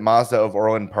friends at Mazda of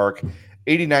Orland Park.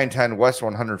 8910 West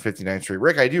 159th Street.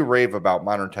 Rick, I do rave about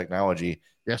modern technology.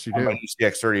 Yes, you do. My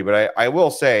CX-30, but I will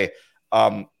say,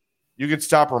 you could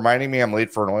stop reminding me I'm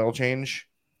late for an oil change.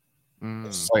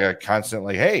 It's like a constant,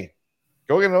 like, hey,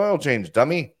 go get an oil change,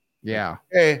 dummy. Yeah.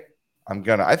 Hey,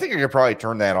 I think I could probably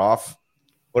turn that off.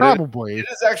 But Probably. it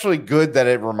is actually good that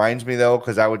it reminds me though,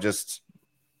 because I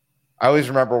always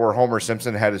remember where Homer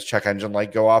Simpson had his check engine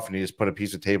light go off and he just put a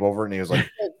piece of tape over it and he was like,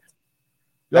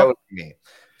 that was me.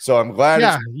 So I'm glad.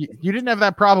 Yeah, you didn't have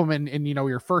that problem in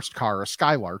your first car, a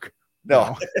Skylark.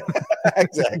 No,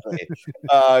 exactly.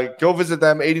 Go visit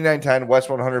them, 8910 West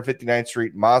 159th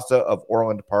Street, Mazda of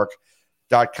Orland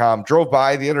Park.com. Drove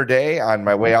by the other day on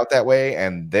my way out that way,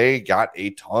 and they got a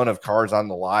ton of cars on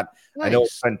the lot. Nice. I know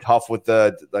it's been tough with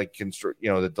the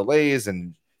the delays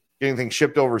and getting things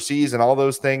shipped overseas and all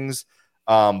those things.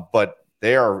 But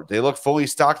they look fully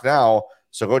stocked now.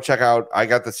 So go check out. I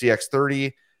got the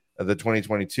CX-30, the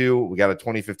 2022. We got a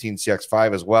 2015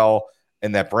 CX-5 as well.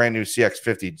 And that brand new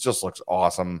CX-50 just looks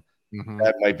awesome. Mm-hmm.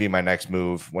 That might be my next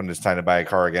move when it's time to buy a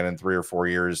car again in 3 or 4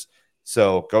 years.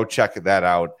 So go check that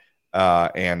out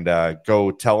and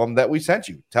go tell them that we sent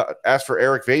you. Ask for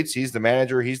Eric Vates. He's the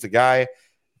manager. He's the guy.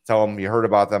 Tell them you heard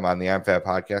about them on the I'm Fat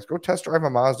podcast. Go test drive a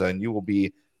Mazda and you will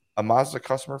be a Mazda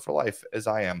customer for life, as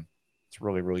I am. It's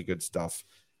really, really good stuff.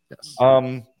 Yes.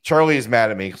 Charlie is mad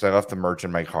at me because I left the merch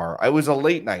in my car. I was a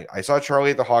late night. I saw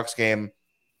Charlie at the Hawks game.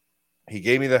 He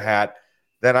gave me the hat.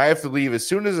 Then I have to leave as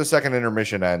soon as the second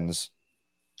intermission ends.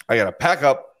 I got to pack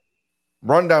up,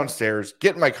 run downstairs,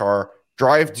 get in my car,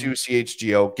 drive to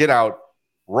CHGO, get out,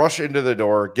 rush into the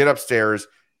door, get upstairs,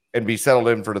 and be settled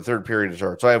in for the third period to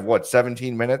start. So I have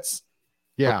 17 minutes?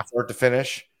 Yeah. From start to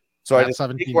finish. So I just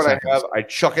take what seconds. I have, I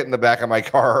chuck it in the back of my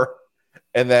car,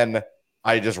 and then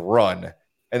I just run.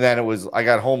 And then I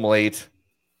got home late.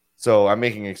 So I'm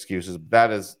making excuses.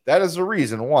 That is the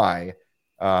reason why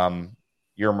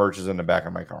your merch is in the back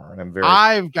of my car. And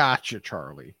I've got you,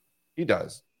 Charlie. He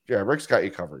does. Yeah, Rick's got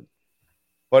you covered.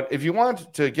 But if you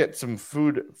want to get some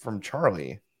food from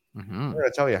Charlie, I'm going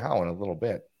to tell you how in a little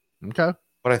bit. Okay.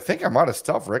 But I think I'm out of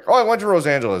stuff, Rick. Oh, I went to Los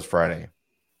Angeles Friday.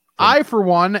 I, for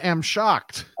one, am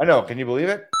shocked. I know. Can you believe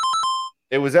it?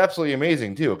 It was absolutely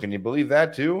amazing, too. Can you believe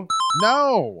that, too?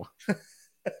 No.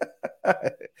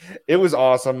 It was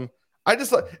awesome.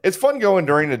 It's fun going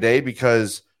during the day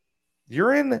because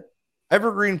you're in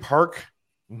Evergreen Park,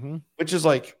 which is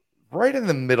like right in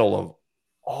the middle of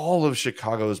all of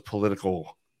Chicago's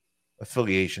political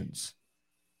affiliations.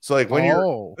 So like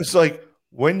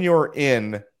when you're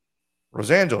in Los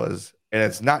Angeles and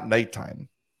it's not nighttime,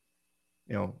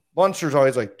 lunch, there's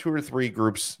always like 2 or 3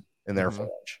 groups in there for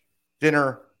lunch.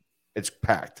 Dinner, it's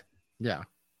packed. Yeah.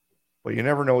 But you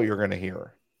never know what you're going to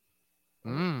hear.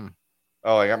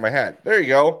 Oh, I got my hat. There you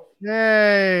go.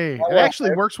 Yay. It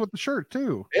actually works with the shirt,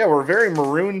 too. Yeah, we're very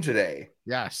maroon today.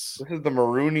 Yes. This is the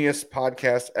marooniest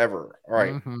podcast ever. All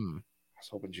right. Mm-hmm. I was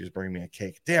hoping she was bringing me a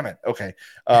cake. Damn it. Okay.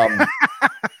 Got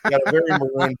a very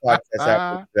maroon podcast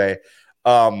happening today.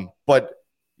 But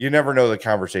you never know the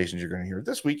conversations you're going to hear.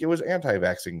 This week, it was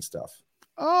anti-vaccine stuff.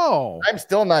 Oh. I'm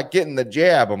still not getting the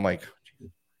jab. I'm like,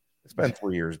 it's been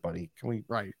 3 years, buddy. Can we?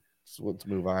 Right. So let's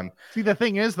move on. See, the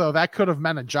thing is, though, that could have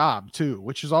meant a job too,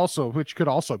 which could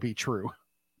also be true.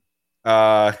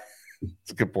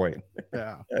 It's a good point.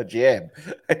 Yeah. A jab.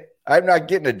 I'm not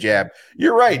getting a jab.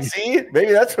 You're right. See,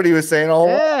 maybe that's what he was saying all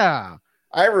along. Yeah.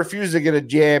 I refuse to get a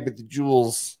jab at the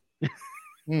Jules.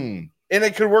 And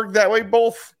it could work that way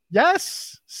both.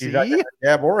 Yes. See, a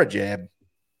jab or a jab.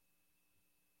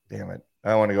 Damn it.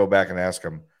 I want to go back and ask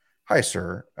him. Hi,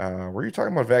 sir. Were you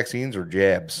talking about vaccines or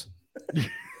jabs?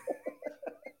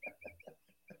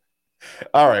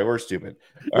 All right, we're stupid.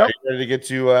 All right, ready to get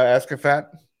to Ask a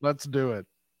Fat? Let's do it.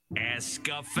 Ask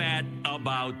a Fat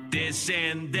about this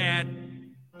and that.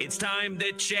 It's time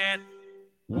to chat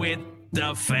with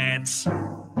the Fats.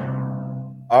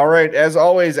 All right, as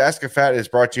always, Ask a Fat is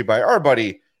brought to you by our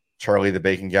buddy, Charlie the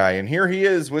Bacon Guy. And here he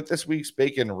is with this week's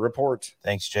Bacon Report.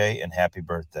 Thanks, Jay, and happy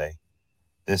birthday.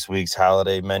 This week's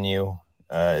holiday menu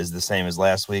is the same as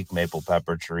last week: maple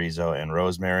pepper, chorizo, and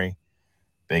rosemary.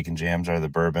 Bacon jams are the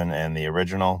bourbon and the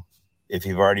original. If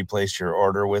you've already placed your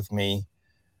order with me,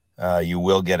 you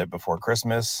will get it before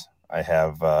Christmas. I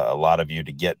have a lot of you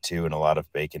to get to and a lot of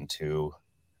bacon to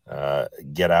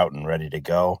get out and ready to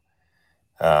go.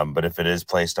 But if it is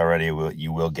placed already,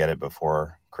 you will get it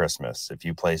before Christmas. If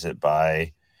you place it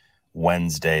by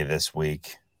Wednesday this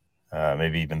week,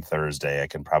 maybe even Thursday, I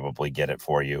can probably get it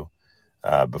for you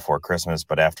before Christmas.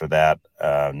 But after that,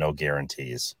 no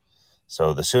guarantees.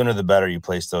 So the sooner the better you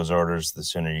place those orders, the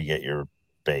sooner you get your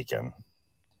bacon.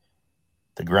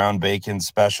 The ground bacon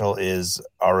special is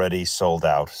already sold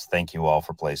out. Thank you all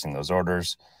for placing those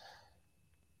orders.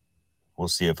 We'll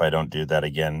see if I don't do that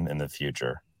again in the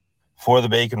future. For the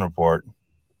Bacon Report,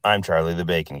 I'm Charlie the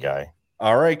Bacon Guy.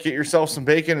 All right, get yourself some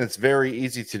bacon. It's very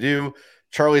easy to do.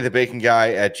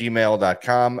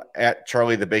 charliethebaconguy@gmail.com, at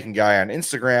charliethebaconguy on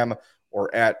Instagram,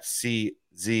 or at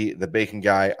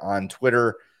czthebaconguy on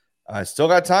Twitter. Still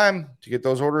got time to get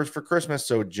those orders for Christmas,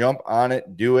 so jump on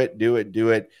it. Do it.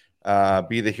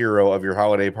 Be the hero of your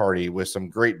holiday party with some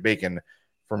great bacon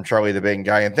from Charlie the Bacon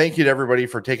Guy. And thank you to everybody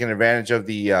for taking advantage of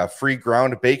the free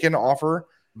ground bacon offer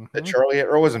that Charlie,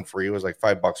 or it wasn't free, it was like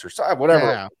 $5 or so,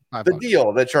 whatever. Yeah, the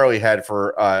deal that Charlie had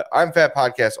for I'm Fat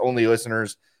Podcast only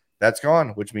listeners, that's gone,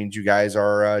 which means you guys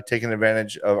are taking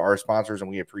advantage of our sponsors,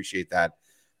 and we appreciate that.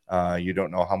 You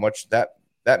don't know how much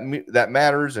that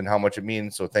matters and how much it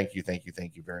means. So thank you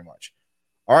very much.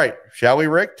 All right, shall we,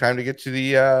 Rick? Time to get to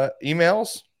the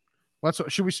emails.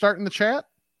 Should we start in the chat?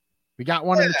 We got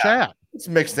one in the chat. Let's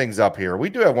mix things up here. We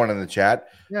do have one in the chat.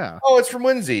 Yeah. Oh, it's from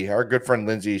Lindsay, our good friend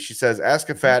Lindsay. She says, "Ask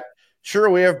a Fat. Sure,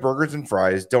 we have burgers and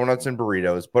fries, donuts and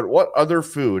burritos, but what other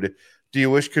food do you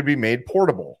wish could be made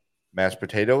portable? Mashed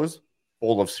potatoes,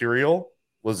 bowl of cereal,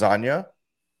 lasagna?"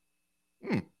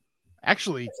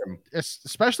 Actually,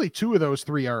 especially two of those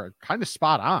three are kind of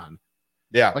spot on.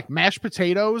 Yeah. Like mashed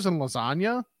potatoes and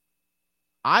lasagna.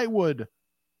 I would,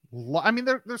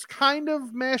 there's kind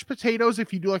of mashed potatoes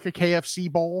if you do like a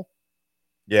KFC bowl.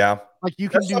 Yeah. Like you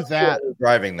can do that.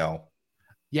 Driving though.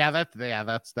 Yeah,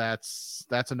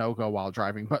 that's a no-go while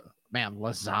driving. But man,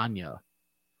 lasagna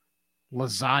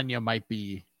might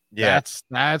be, that's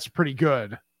pretty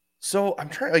good. So I'm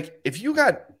trying, like, if you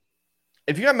got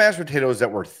mashed potatoes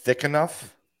that were thick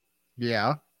enough,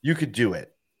 yeah, you could do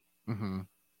it. Mm-hmm.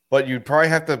 But you'd probably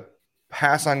have to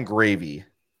pass on gravy.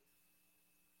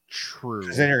 True.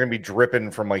 Because then you're gonna be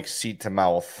dripping from like seat to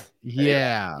mouth.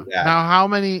 Yeah. Now, how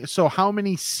many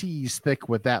C's thick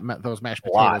would those mashed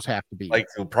potatoes have to be? Like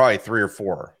probably 3 or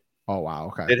 4. Oh wow.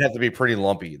 Okay. They'd have to be pretty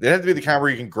lumpy. They'd have to be the kind where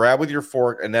you can grab with your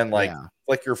fork and then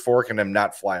flick your fork and them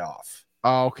not fly off.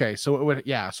 Oh, okay. So it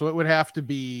would have to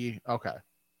be okay.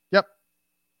 Yep.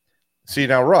 See,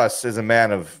 now Russ is a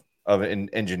man of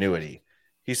ingenuity.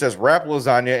 He says, wrap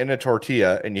lasagna in a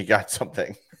tortilla and you got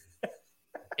something.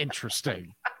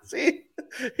 Interesting. See,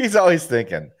 he's always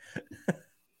thinking.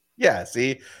 Yeah,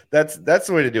 see, that's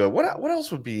the way to do it. What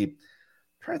else would be? I'm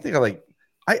trying to think of like,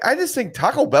 I just think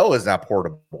Taco Bell is not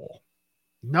portable.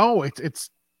 No, it's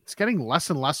getting less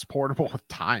and less portable with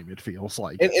time. It feels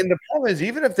like, and the problem is,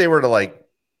 even if they were to like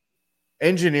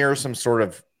engineer some sort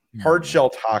of hard shell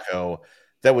taco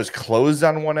that was closed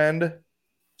on one end,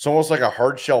 it's almost like a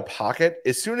hard shell pocket.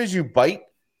 As soon as you bite,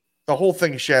 the whole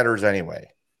thing shatters anyway.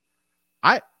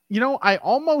 I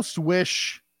almost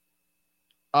wish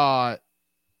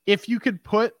if you could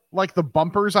put like the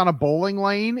bumpers on a bowling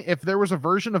lane, if there was a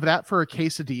version of that for a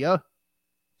quesadilla,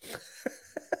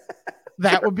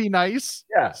 that would be nice.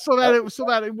 Yeah. So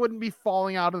that it wouldn't be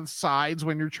falling out of the sides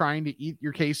when you're trying to eat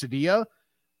your quesadilla.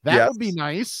 That would be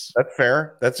nice. That's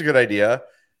fair. That's a good idea.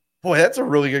 Boy, that's a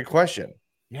really good question.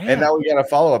 Yeah. And now we got a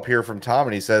follow up here from Tom,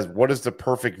 and he says, "What is the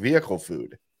perfect vehicle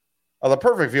food?" Oh, the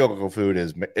perfect vehicle food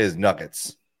is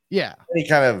nuggets. Yeah. Any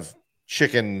kind of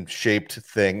chicken shaped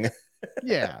thing.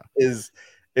 Yeah. is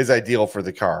ideal for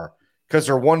the car because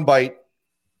they're one bite.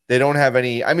 They don't have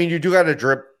any. I mean, you do got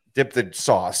to dip the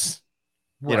sauce,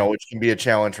 right, which can be a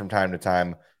challenge from time to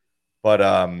time.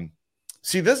 But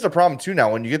see, this is the problem too.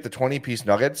 Now, when you get the 20-piece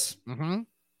nuggets,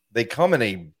 they come in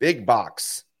a big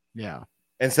box. Yeah.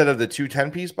 Instead of the 2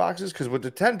 10-piece boxes, because with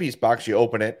the 10-piece box, you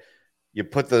open it, you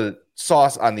put the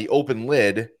sauce on the open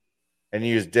lid, and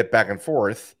you just dip back and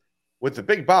forth. With the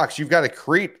big box, you've got to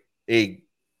create a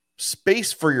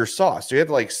space for your sauce. So you have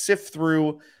to like sift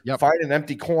through, find an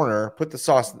empty corner, put the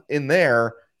sauce in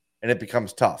there, and it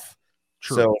becomes tough.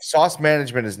 True. So sauce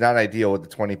management is not ideal with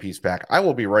the 20-piece pack. I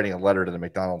will be writing a letter to the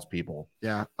McDonald's people.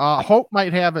 Yeah. Hope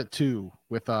might have it too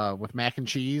with mac and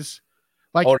cheese.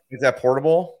 Like, is that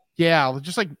portable? Yeah,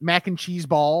 just like mac and cheese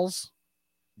balls.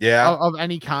 Yeah. Of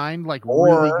any kind, like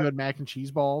really good mac and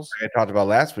cheese balls. I talked about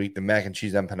last week, the mac and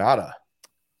cheese empanada.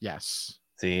 Yes.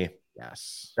 See?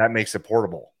 Yes. That makes it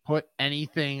portable. Put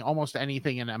almost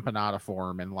anything in empanada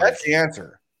form, and like that's the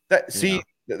answer. That's it.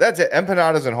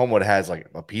 Empanadas in Homewood has like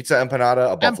a pizza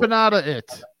empanada, empanada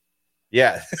it.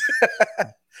 Yeah.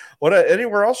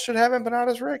 Anywhere else should have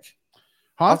empanadas, Rick?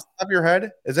 Huh? Off the top of your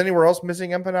head, is anywhere else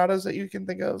missing empanadas that you can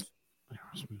think of?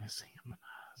 Missing empanadas.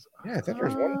 Yeah, I think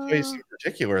there's one place in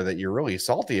particular that you're really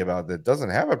salty about that doesn't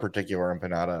have a particular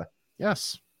empanada.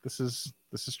 Yes, this is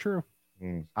true.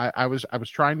 I was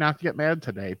trying not to get mad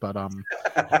today, but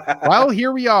well,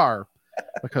 here we are,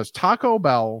 because Taco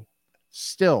Bell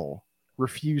still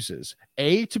refuses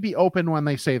A, to be open when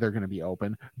they say they're going to be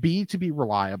open, B, to be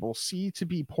reliable, C, to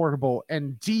be portable,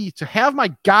 and D, to have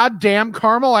my goddamn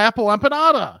caramel apple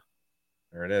empanada.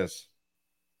 There it is.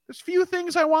 There's few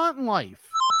things I want in life.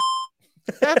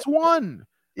 That's one.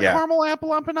 The caramel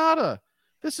apple empanada.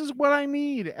 This is what I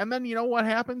need. And then you know what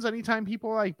happens anytime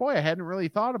people are like, boy, I hadn't really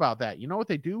thought about that. You know what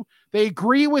they do? They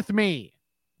agree with me.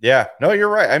 Yeah, no, you're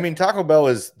right. I mean, Taco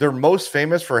Bell they're most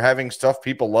famous for having stuff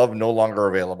people love no longer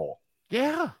available.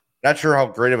 Yeah. Not sure how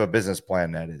great of a business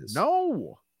plan that is.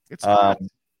 No, it's not.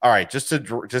 All right, just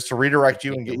to redirect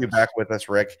you and get you back with us,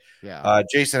 Rick. Yeah.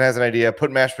 Jason has an idea.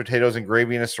 Put mashed potatoes and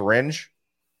gravy in a syringe.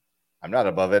 I'm not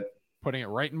above it. Putting it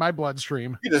right in my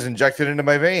bloodstream. You just inject it into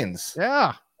my veins.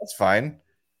 Yeah. That's fine.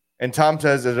 And Tom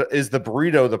says, is the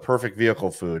burrito the perfect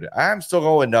vehicle food? I'm still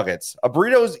going with nuggets. A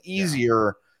burrito is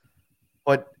easier,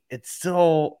 but it's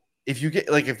still, if you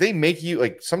get, like, if they make you,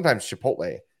 like, sometimes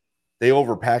Chipotle, they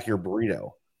overpack your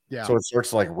burrito. Yeah. So it starts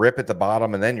to like rip at the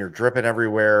bottom and then you're dripping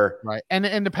everywhere. Right.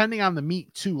 And depending on the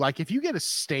meat too, like if you get a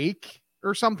steak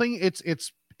or something,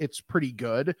 it's pretty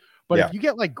good. But if you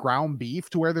get like ground beef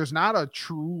to where there's not a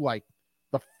true, like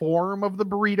the form of the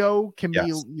burrito can be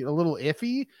a little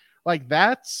iffy. Like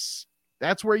that's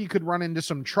where you could run into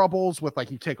some troubles with,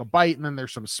 like, you take a bite and then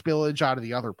there's some spillage out of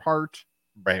the other part.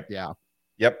 Right. Yeah.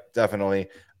 Yep, definitely.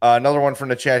 Another one from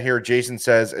the chat here. Jason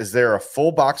says, is there a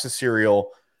full box of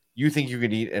cereal you think you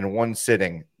could eat in one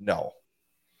sitting? No.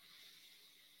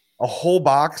 A whole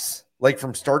box, like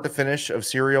from start to finish of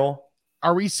cereal?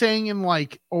 Are we saying in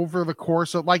like over the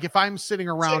course of, like, if I'm sitting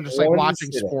around just like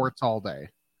watching sports all day?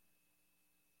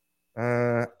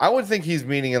 I would think he's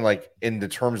meaning in the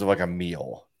terms of like a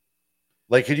meal.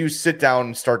 Like, could you sit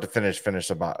down start to finish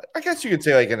about? I guess you could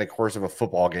say like in the course of a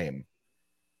football game.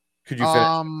 Could you finish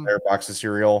an entire box of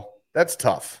cereal? That's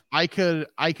tough. I could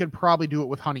probably do it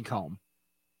with honeycomb.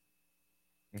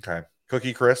 Okay.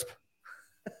 Cookie Crisp?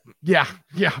 Yeah,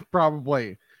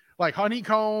 probably. Like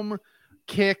honeycomb,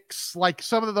 Kicks, like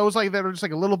some of those like that are just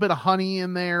like a little bit of honey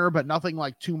in there, but nothing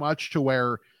like too much to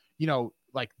where, you know,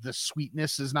 like the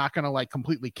sweetness is not going to like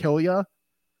completely kill you.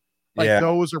 Like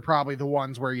those are probably the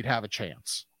ones where you'd have a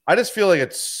chance. I just feel like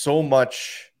it's so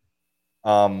much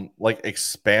like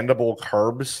expandable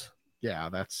carbs. Yeah,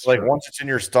 that's like true. Once it's in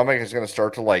your stomach, it's going to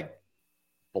start to like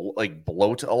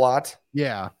bloat a lot.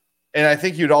 Yeah. And I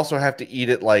think you'd also have to eat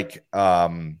it like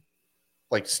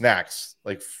snacks,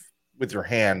 like with your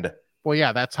hand. Well,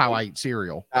 yeah, that's how I eat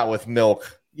cereal. Not with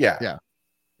milk. Yeah. Yeah.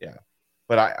 Yeah.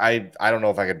 But I don't know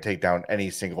if I could take down any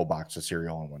single box of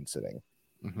cereal in one sitting.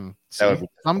 Mm-hmm. See,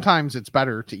 sometimes it's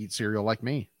better to eat cereal like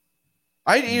me.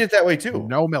 I'd eat it that way too.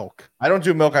 No milk. I don't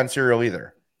do milk on cereal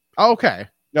either. Okay.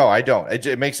 No, I don't.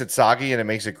 It makes it soggy and it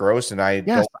makes it gross. And I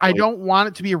don't want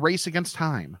it to be a race against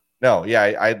time. No,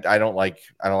 yeah, I don't like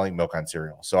milk on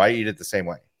cereal, so I eat it the same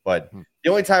way. But the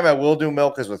only time I will do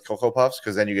milk is with Cocoa Puffs,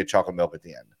 because then you get chocolate milk at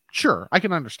the end. Sure, I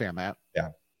can understand that. Yeah.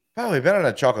 Oh, we've been on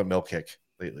a chocolate milk kick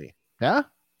lately. Yeah?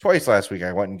 Twice last week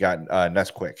I went and got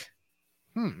Nesquik.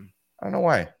 I don't know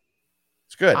why.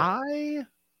 It's good.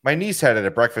 My niece had it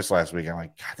at breakfast last week. I'm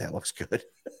like, God, that looks good.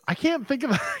 I can't think of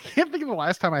the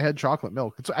last time I had chocolate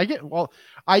milk. I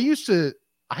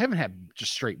haven't had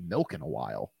just straight milk in a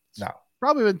while. No.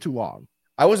 Probably been too long.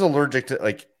 I was allergic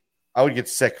to I would get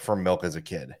sick from milk as a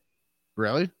kid.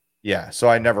 Really? Yeah. So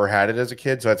I never had it as a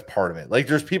kid. So that's part of it. Like,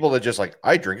 there's people that just like,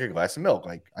 I drink a glass of milk.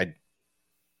 Like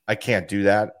I can't do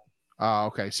that. Oh,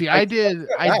 okay. See, but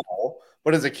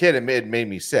as a kid, it made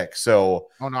me sick. So,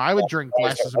 oh no, I would drink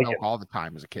glasses of milk all the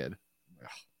time as a kid.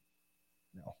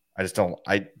 No, I just don't.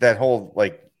 That whole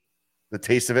like the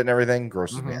taste of it and everything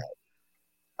grosses me out.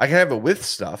 I can have it with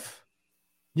stuff.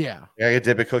 Yeah. I can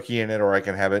dip a cookie in it, or I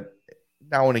can have it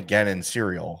now and again in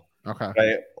cereal. Okay. But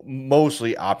I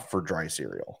mostly opt for dry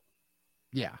cereal.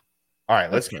 Yeah. All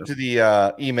right, let's get to the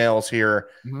emails here.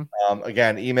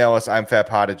 Again, email us,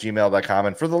 imfatpod@gmail.com.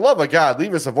 And for the love of God,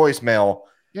 leave us a voicemail.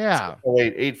 Yeah.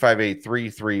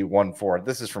 858-858-3314.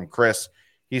 This is from Chris.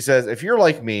 He says, if you're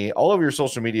like me, all of your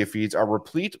social media feeds are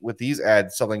replete with these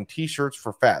ads selling t-shirts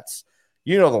for fats.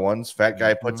 You know the ones. Fat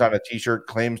guy puts on a t-shirt,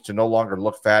 claims to no longer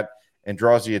look fat, and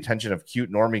draws the attention of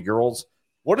cute normie girls.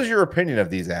 What is your opinion of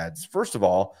these ads? First of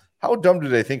all, how dumb do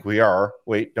they think we are?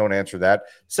 Wait, don't answer that.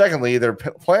 Secondly, their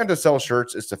plan to sell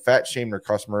shirts is to fat shame their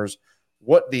customers.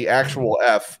 What the actual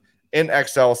F? In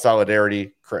XL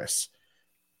solidarity, Chris.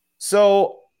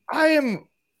 So I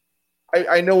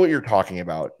know what you're talking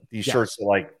about. These shirts are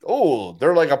like, oh,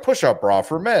 they're like a push-up bra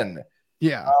for men.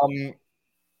 Yeah.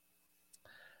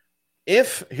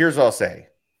 Here's what I'll say,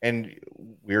 and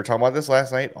we were talking about this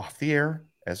last night off the air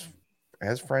as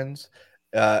friends.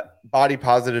 Body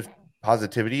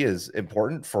positivity is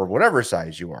important for whatever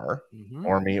size you are,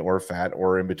 or me, or fat,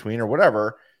 or in between, or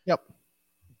whatever. Yep.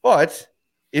 But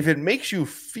if it makes you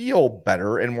feel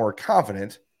better and more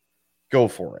confident, go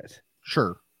for it.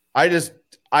 Sure. I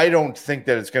don't think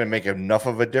that it's going to make enough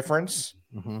of a difference.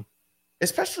 Mm-hmm.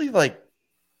 Especially like,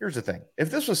 here's the thing. If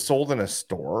this was sold in a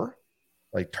store,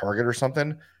 like Target or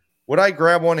something, would I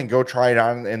grab one and go try it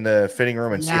on in the fitting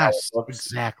room and see how it looks?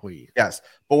 Exactly. Yes.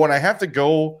 But when I have to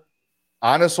go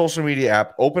on a social media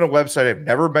app, open a website I've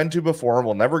never been to before and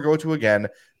will never go to again,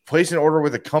 place an order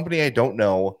with a company I don't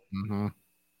know,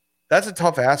 that's a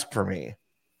tough ask for me.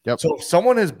 Yep. So if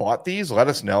someone has bought these, let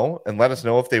us know and let us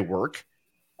know if they work.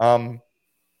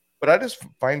 But I just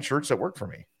find shirts that work for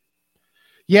me.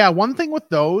 Yeah, one thing with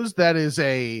those that is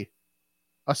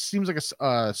seems like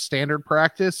a standard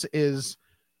practice is,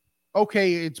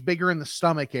 okay, it's bigger in the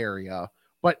stomach area,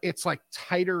 but it's like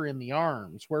tighter in the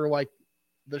arms, where like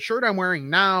the shirt I'm wearing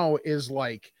now is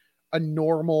like a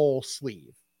normal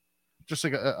sleeve, just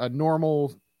like a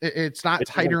normal. It's not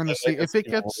tighter in the sleeve. If it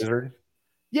gets,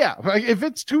 yeah, like if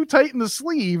it's too tight in the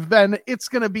sleeve, then it's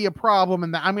going to be a problem,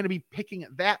 and I'm going to be picking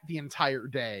at that the entire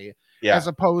day, as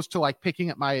opposed to like picking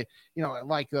at my,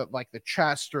 like the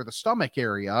chest or the stomach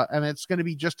area, and it's going to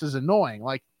be just as annoying.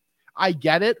 Like, I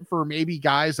get it for maybe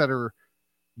guys that are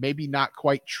maybe not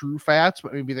quite true fats,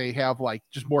 but maybe they have like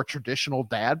just more traditional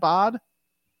dad bod.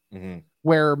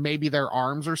 Where maybe their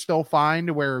arms are still fine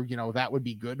to where, that would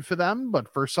be good for them.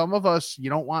 But for some of us, you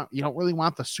don't really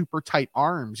want the super tight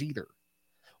arms either.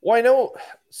 Well, I know.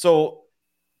 So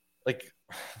like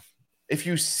if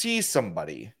you see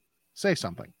somebody say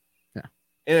something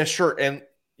in a shirt, and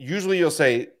usually you'll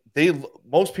say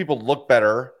most people look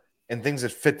better in things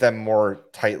that fit them more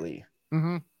tightly.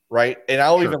 Right. And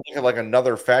I'll even look at like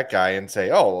another fat guy and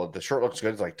say, oh, the shirt looks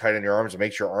good. It's like tight on your arms. It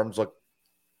makes your arms look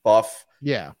buff.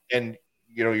 Yeah. And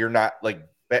you're not like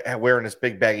wearing this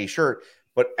big baggy shirt,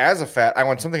 but as a fat, I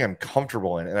want something I'm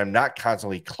comfortable in and I'm not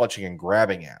constantly clutching and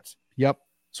grabbing at. Yep.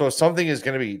 So if something is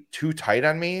going to be too tight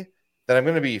on me, then I'm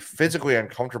going to be physically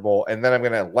uncomfortable, and then I'm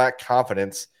going to lack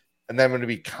confidence, and then I'm going to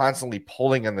be constantly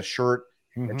pulling on the shirt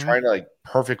and trying to like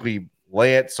perfectly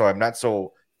lay it so I'm not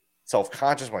so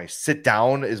self-conscious when I sit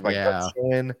down is my gut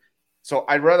in. So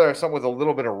I'd rather have something with a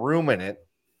little bit of room in it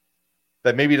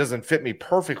that maybe doesn't fit me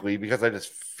perfectly because I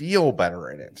just feel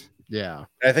better in it. Yeah.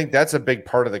 And I think that's a big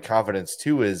part of the confidence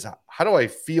too, is how do I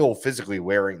feel physically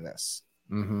wearing this?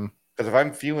 Because if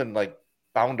I'm feeling like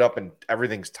bound up and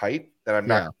everything's tight, then I'm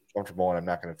not comfortable and I'm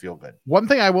not going to feel good. One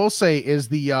thing I will say is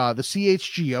the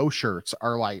CHGO shirts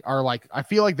are like I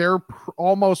feel like they're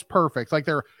almost perfect. Like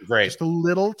they're great, just a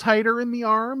little tighter in the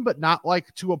arm, but not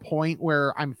like to a point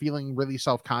where I'm feeling really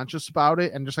self-conscious about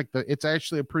it. And just like it's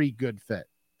actually a pretty good fit.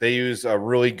 They use a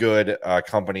really good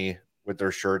company with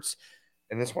their shirts.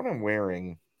 And this one I'm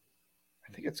wearing,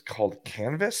 I think it's called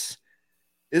Canvas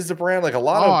is the brand. Like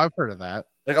I've heard of that.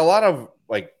 Like a lot of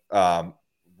like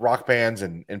rock bands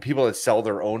and people that sell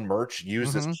their own merch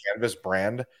use this Canvas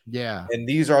brand. Yeah. And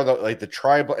these are the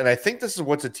tri, and I think this is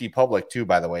what's a T Public too,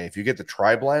 by the way. If you get the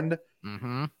tri blend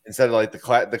instead of like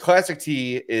the classic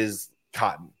tee is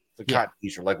cotton. The cotton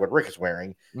t-shirt, like what Rick is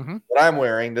wearing. What I'm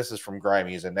wearing, this is from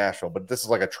Grimey's in Nashville, but this is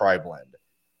like a tri blend.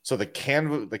 So the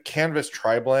Canvas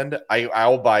tri blend,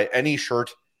 I'll buy any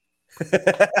shirt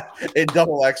in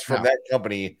double X from that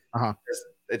company.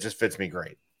 It just fits me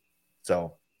great.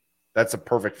 So that's a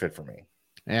perfect fit for me.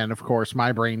 And of course,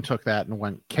 my brain took that and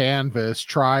went Canvas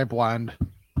tri blend.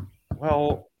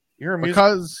 Well, you're a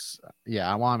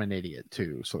I'm an idiot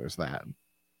too. So there's that.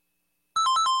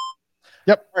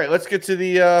 Yep. All right, let's get to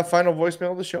the final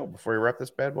voicemail of the show before we wrap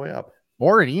this bad boy up.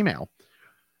 Or an email.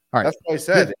 All right. That's what I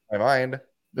said in my mind.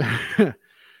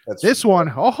 This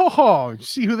one. Oh,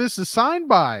 see who this is signed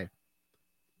by.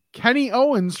 Kenny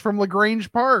Owens from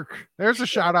LaGrange Park. There's a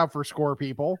shout out for Score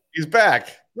people. He's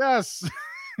back. Yes.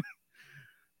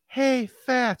 Hey,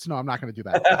 Fats. No, I'm not going to do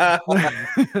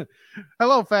that.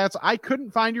 Hello, Fats. I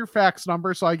couldn't find your fax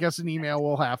number, so I guess an email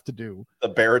will have to do. The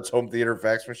Barrett's home theater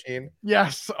fax machine?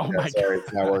 Yes. Oh, my God.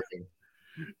 It's not working.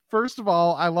 First of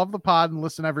all, I love the pod and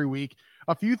listen every week.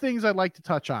 A few things I'd like to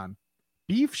touch on.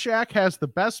 Beef Shack has the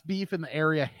best beef in the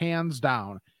area, hands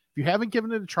down. If you haven't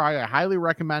given it a try, I highly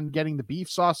recommend getting the beef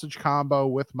sausage combo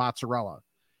with mozzarella.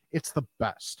 It's the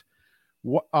best.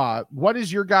 What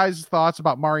is your guys' thoughts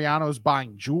about Mariano's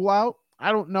buying Jewel out?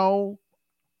 I don't know.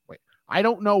 I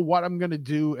don't know what I'm going to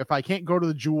do if I can't go to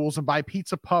the Jewels and buy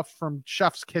pizza puff from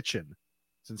Chef's Kitchen.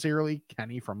 Sincerely,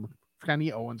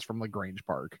 Kenny Owens from LaGrange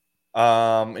Park.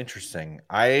 Interesting.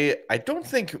 I don't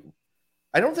think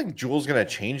Jewel's going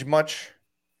to change much.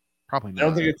 Probably not. I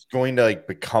don't think it's going to like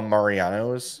become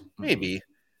Mariano's. Maybe.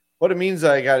 But it means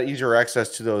I got easier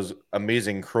access to those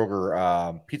amazing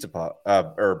Kroger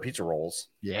pizza rolls.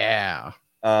 Yeah.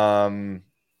 I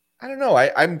don't know.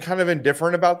 I'm kind of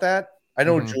indifferent about that. I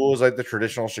know Jewel is like the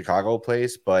traditional Chicago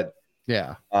place, but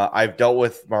yeah, I've dealt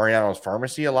with Mariano's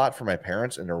Pharmacy a lot for my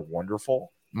parents, and they're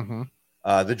wonderful.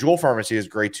 The Jewel Pharmacy is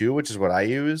great too, which is what I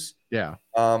use. Yeah.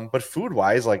 But food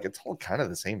wise, like it's all kind of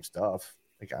the same stuff.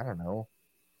 Like, I don't know.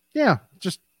 Yeah.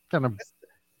 Just kind of.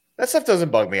 That stuff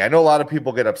doesn't bug me. I know a lot of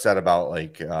people get upset about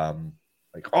like, oh,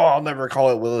 I'll never call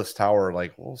it Willis Tower.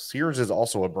 Like, well, Sears is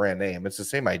also a brand name. It's the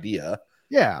same idea.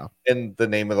 Yeah. And the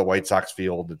name of the White Sox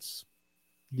field, it's.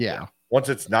 Yeah. Once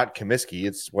it's not Comiskey,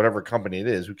 it's whatever company it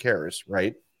is. Who cares,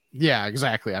 right? Yeah,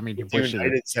 exactly. I mean, if the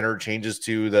United Center changes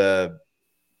to the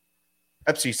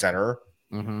Pepsi Center,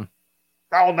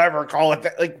 I'll never call it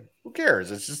that. Like, who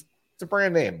cares? It's a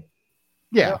brand name.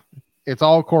 Yeah. It's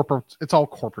all corporate. It's all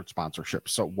corporate sponsorship.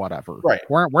 So whatever. Right.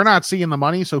 We're not seeing the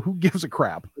money. So who gives a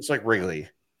crap? It's like Wrigley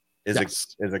is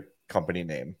a company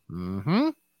name.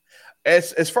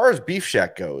 As far as Beef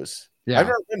Shack goes, I've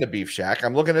never been to Beef Shack.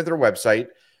 I'm looking at their website.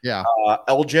 Yeah.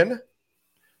 Elgin.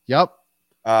 Yep.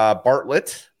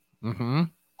 Bartlett.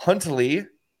 Huntley.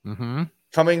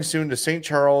 Coming soon to St.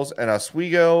 Charles and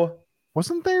Oswego.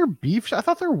 Wasn't there Beef? I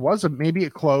thought there was maybe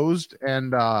it closed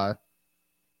and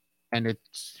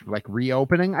it's like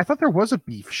reopening. I thought there was a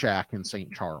Beef Shack in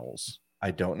St. Charles.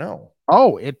 I don't know.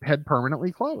 Oh, it had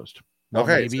permanently closed. Well,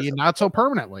 okay. Maybe not so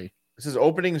permanently. This is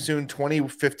opening soon,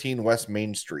 2015 West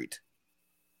Main Street.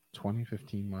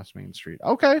 2015 West Main Street.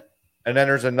 Okay. And then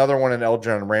there's another one in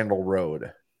Elgin on Randall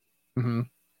Road,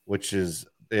 which is,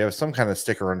 they have some kind of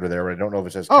sticker under there, but I don't know if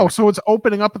it says. Oh, so it's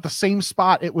opening up at the same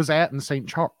spot it was at in St.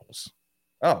 Charles.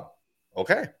 Oh,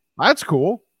 okay. That's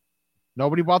cool.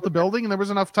 Nobody bought the building and there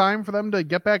was enough time for them to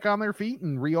get back on their feet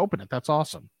and reopen it. That's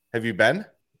awesome. Have you been?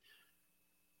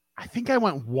 I think I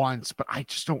went once, but I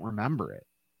just don't remember it.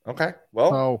 Okay.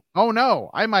 Well, oh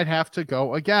no, I might have to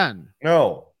go again.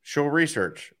 No. Show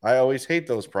research. I always hate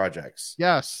those projects.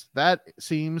 Yes, that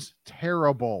seems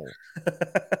terrible.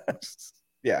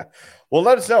 Yeah. Well,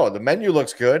 let us know. The menu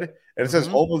looks good. And it says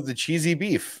home of the cheesy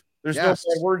beef. There's no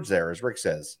bad words there, as Rick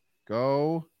says.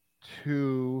 Go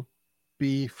to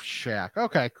Beef Shack.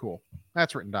 Okay, cool.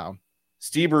 That's written down.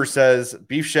 Steber says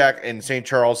Beef Shack in St.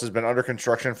 Charles has been under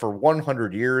construction for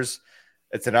 100 years.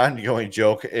 It's an ongoing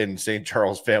joke in St.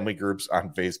 Charles family groups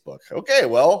on Facebook. Okay,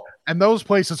 well. And those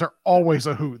places are always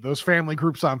a hoot. Those family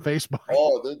groups on Facebook.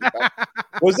 Oh,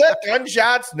 was that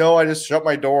gunshots? No, I just shut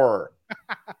my door.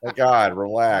 My God,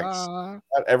 relax. Not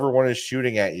everyone is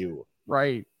shooting at you.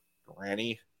 Right.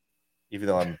 Granny. Even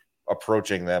though I'm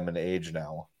approaching them in age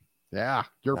now. Yeah,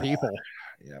 your people.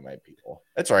 Yeah, my people.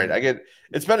 That's all right.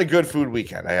 It's been a good food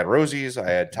weekend. I had Rosie's. I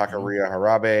had Taqueria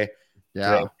Harabe.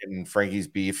 Yeah, and Frankie's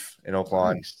beef in Oak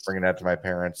Lawn, bringing that to my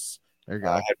parents. There you go.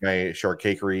 I had my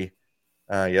shortcakery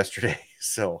yesterday,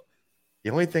 so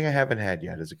the only thing I haven't had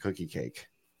yet is a cookie cake.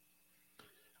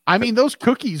 I mean, those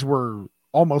cookies were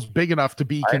almost big enough to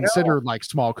be considered like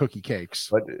small cookie cakes.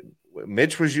 But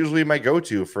Mitch was usually my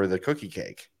go-to for the cookie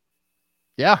cake.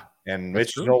 Yeah, and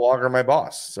Mitch is no longer my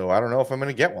boss, so I don't know if I'm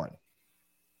going to get one.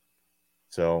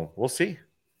 So we'll see.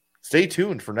 Stay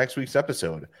tuned for next week's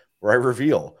episode where I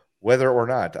reveal whether or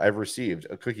not I've received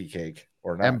a cookie cake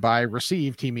or not. And by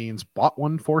received, he means bought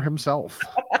one for himself.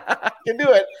 I can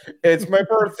do it. It's my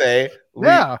birthday.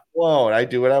 Yeah. Alone. I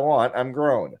do what I want. I'm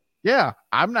grown. Yeah.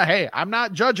 I'm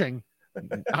not judging.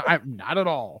 I'm not at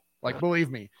all. Like,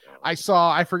 believe me. I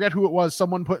forget who it was.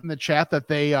 Someone put in the chat that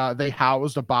they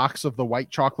housed a box of the white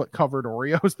chocolate covered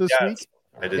Oreos this week.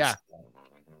 I did.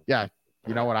 Yeah.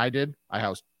 You know what I did? I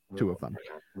housed 2 of them.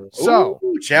 So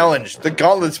challenge. The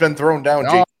gauntlet's been thrown down,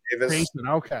 Jake Davis. Jason,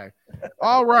 okay.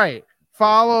 All right.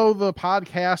 Follow the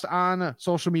podcast on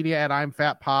social media at I'm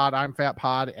Fat Pod,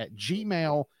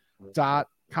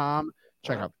 imfatpod@gmail.com.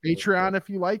 Check out Patreon if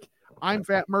you like.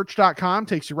 I'mFatMerch.com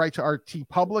takes you right to our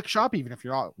TeePublic shop. Even if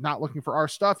you're not looking for our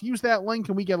stuff, use that link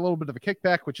and we get a little bit of a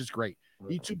kickback, which is great.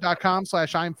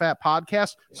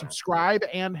 YouTube.com/I'mFatPodcast. Subscribe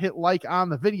and hit like on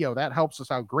the video. That helps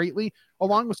us out greatly,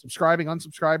 along with subscribing,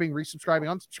 unsubscribing, resubscribing,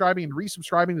 unsubscribing, and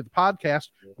resubscribing to the podcast,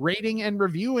 rating and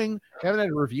reviewing. Haven't had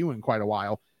a review in quite a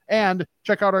while. And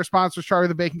check out our sponsors, Charlie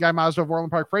the Bacon Guy, Mazda of Orland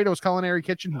Park, Fredo's Culinary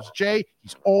Kitchen. He's Jay.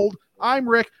 He's old. I'm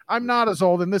Rick. I'm not as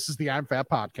old, and this is the I'm Fat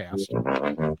Podcast.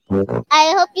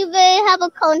 I hope you have a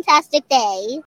fantastic day.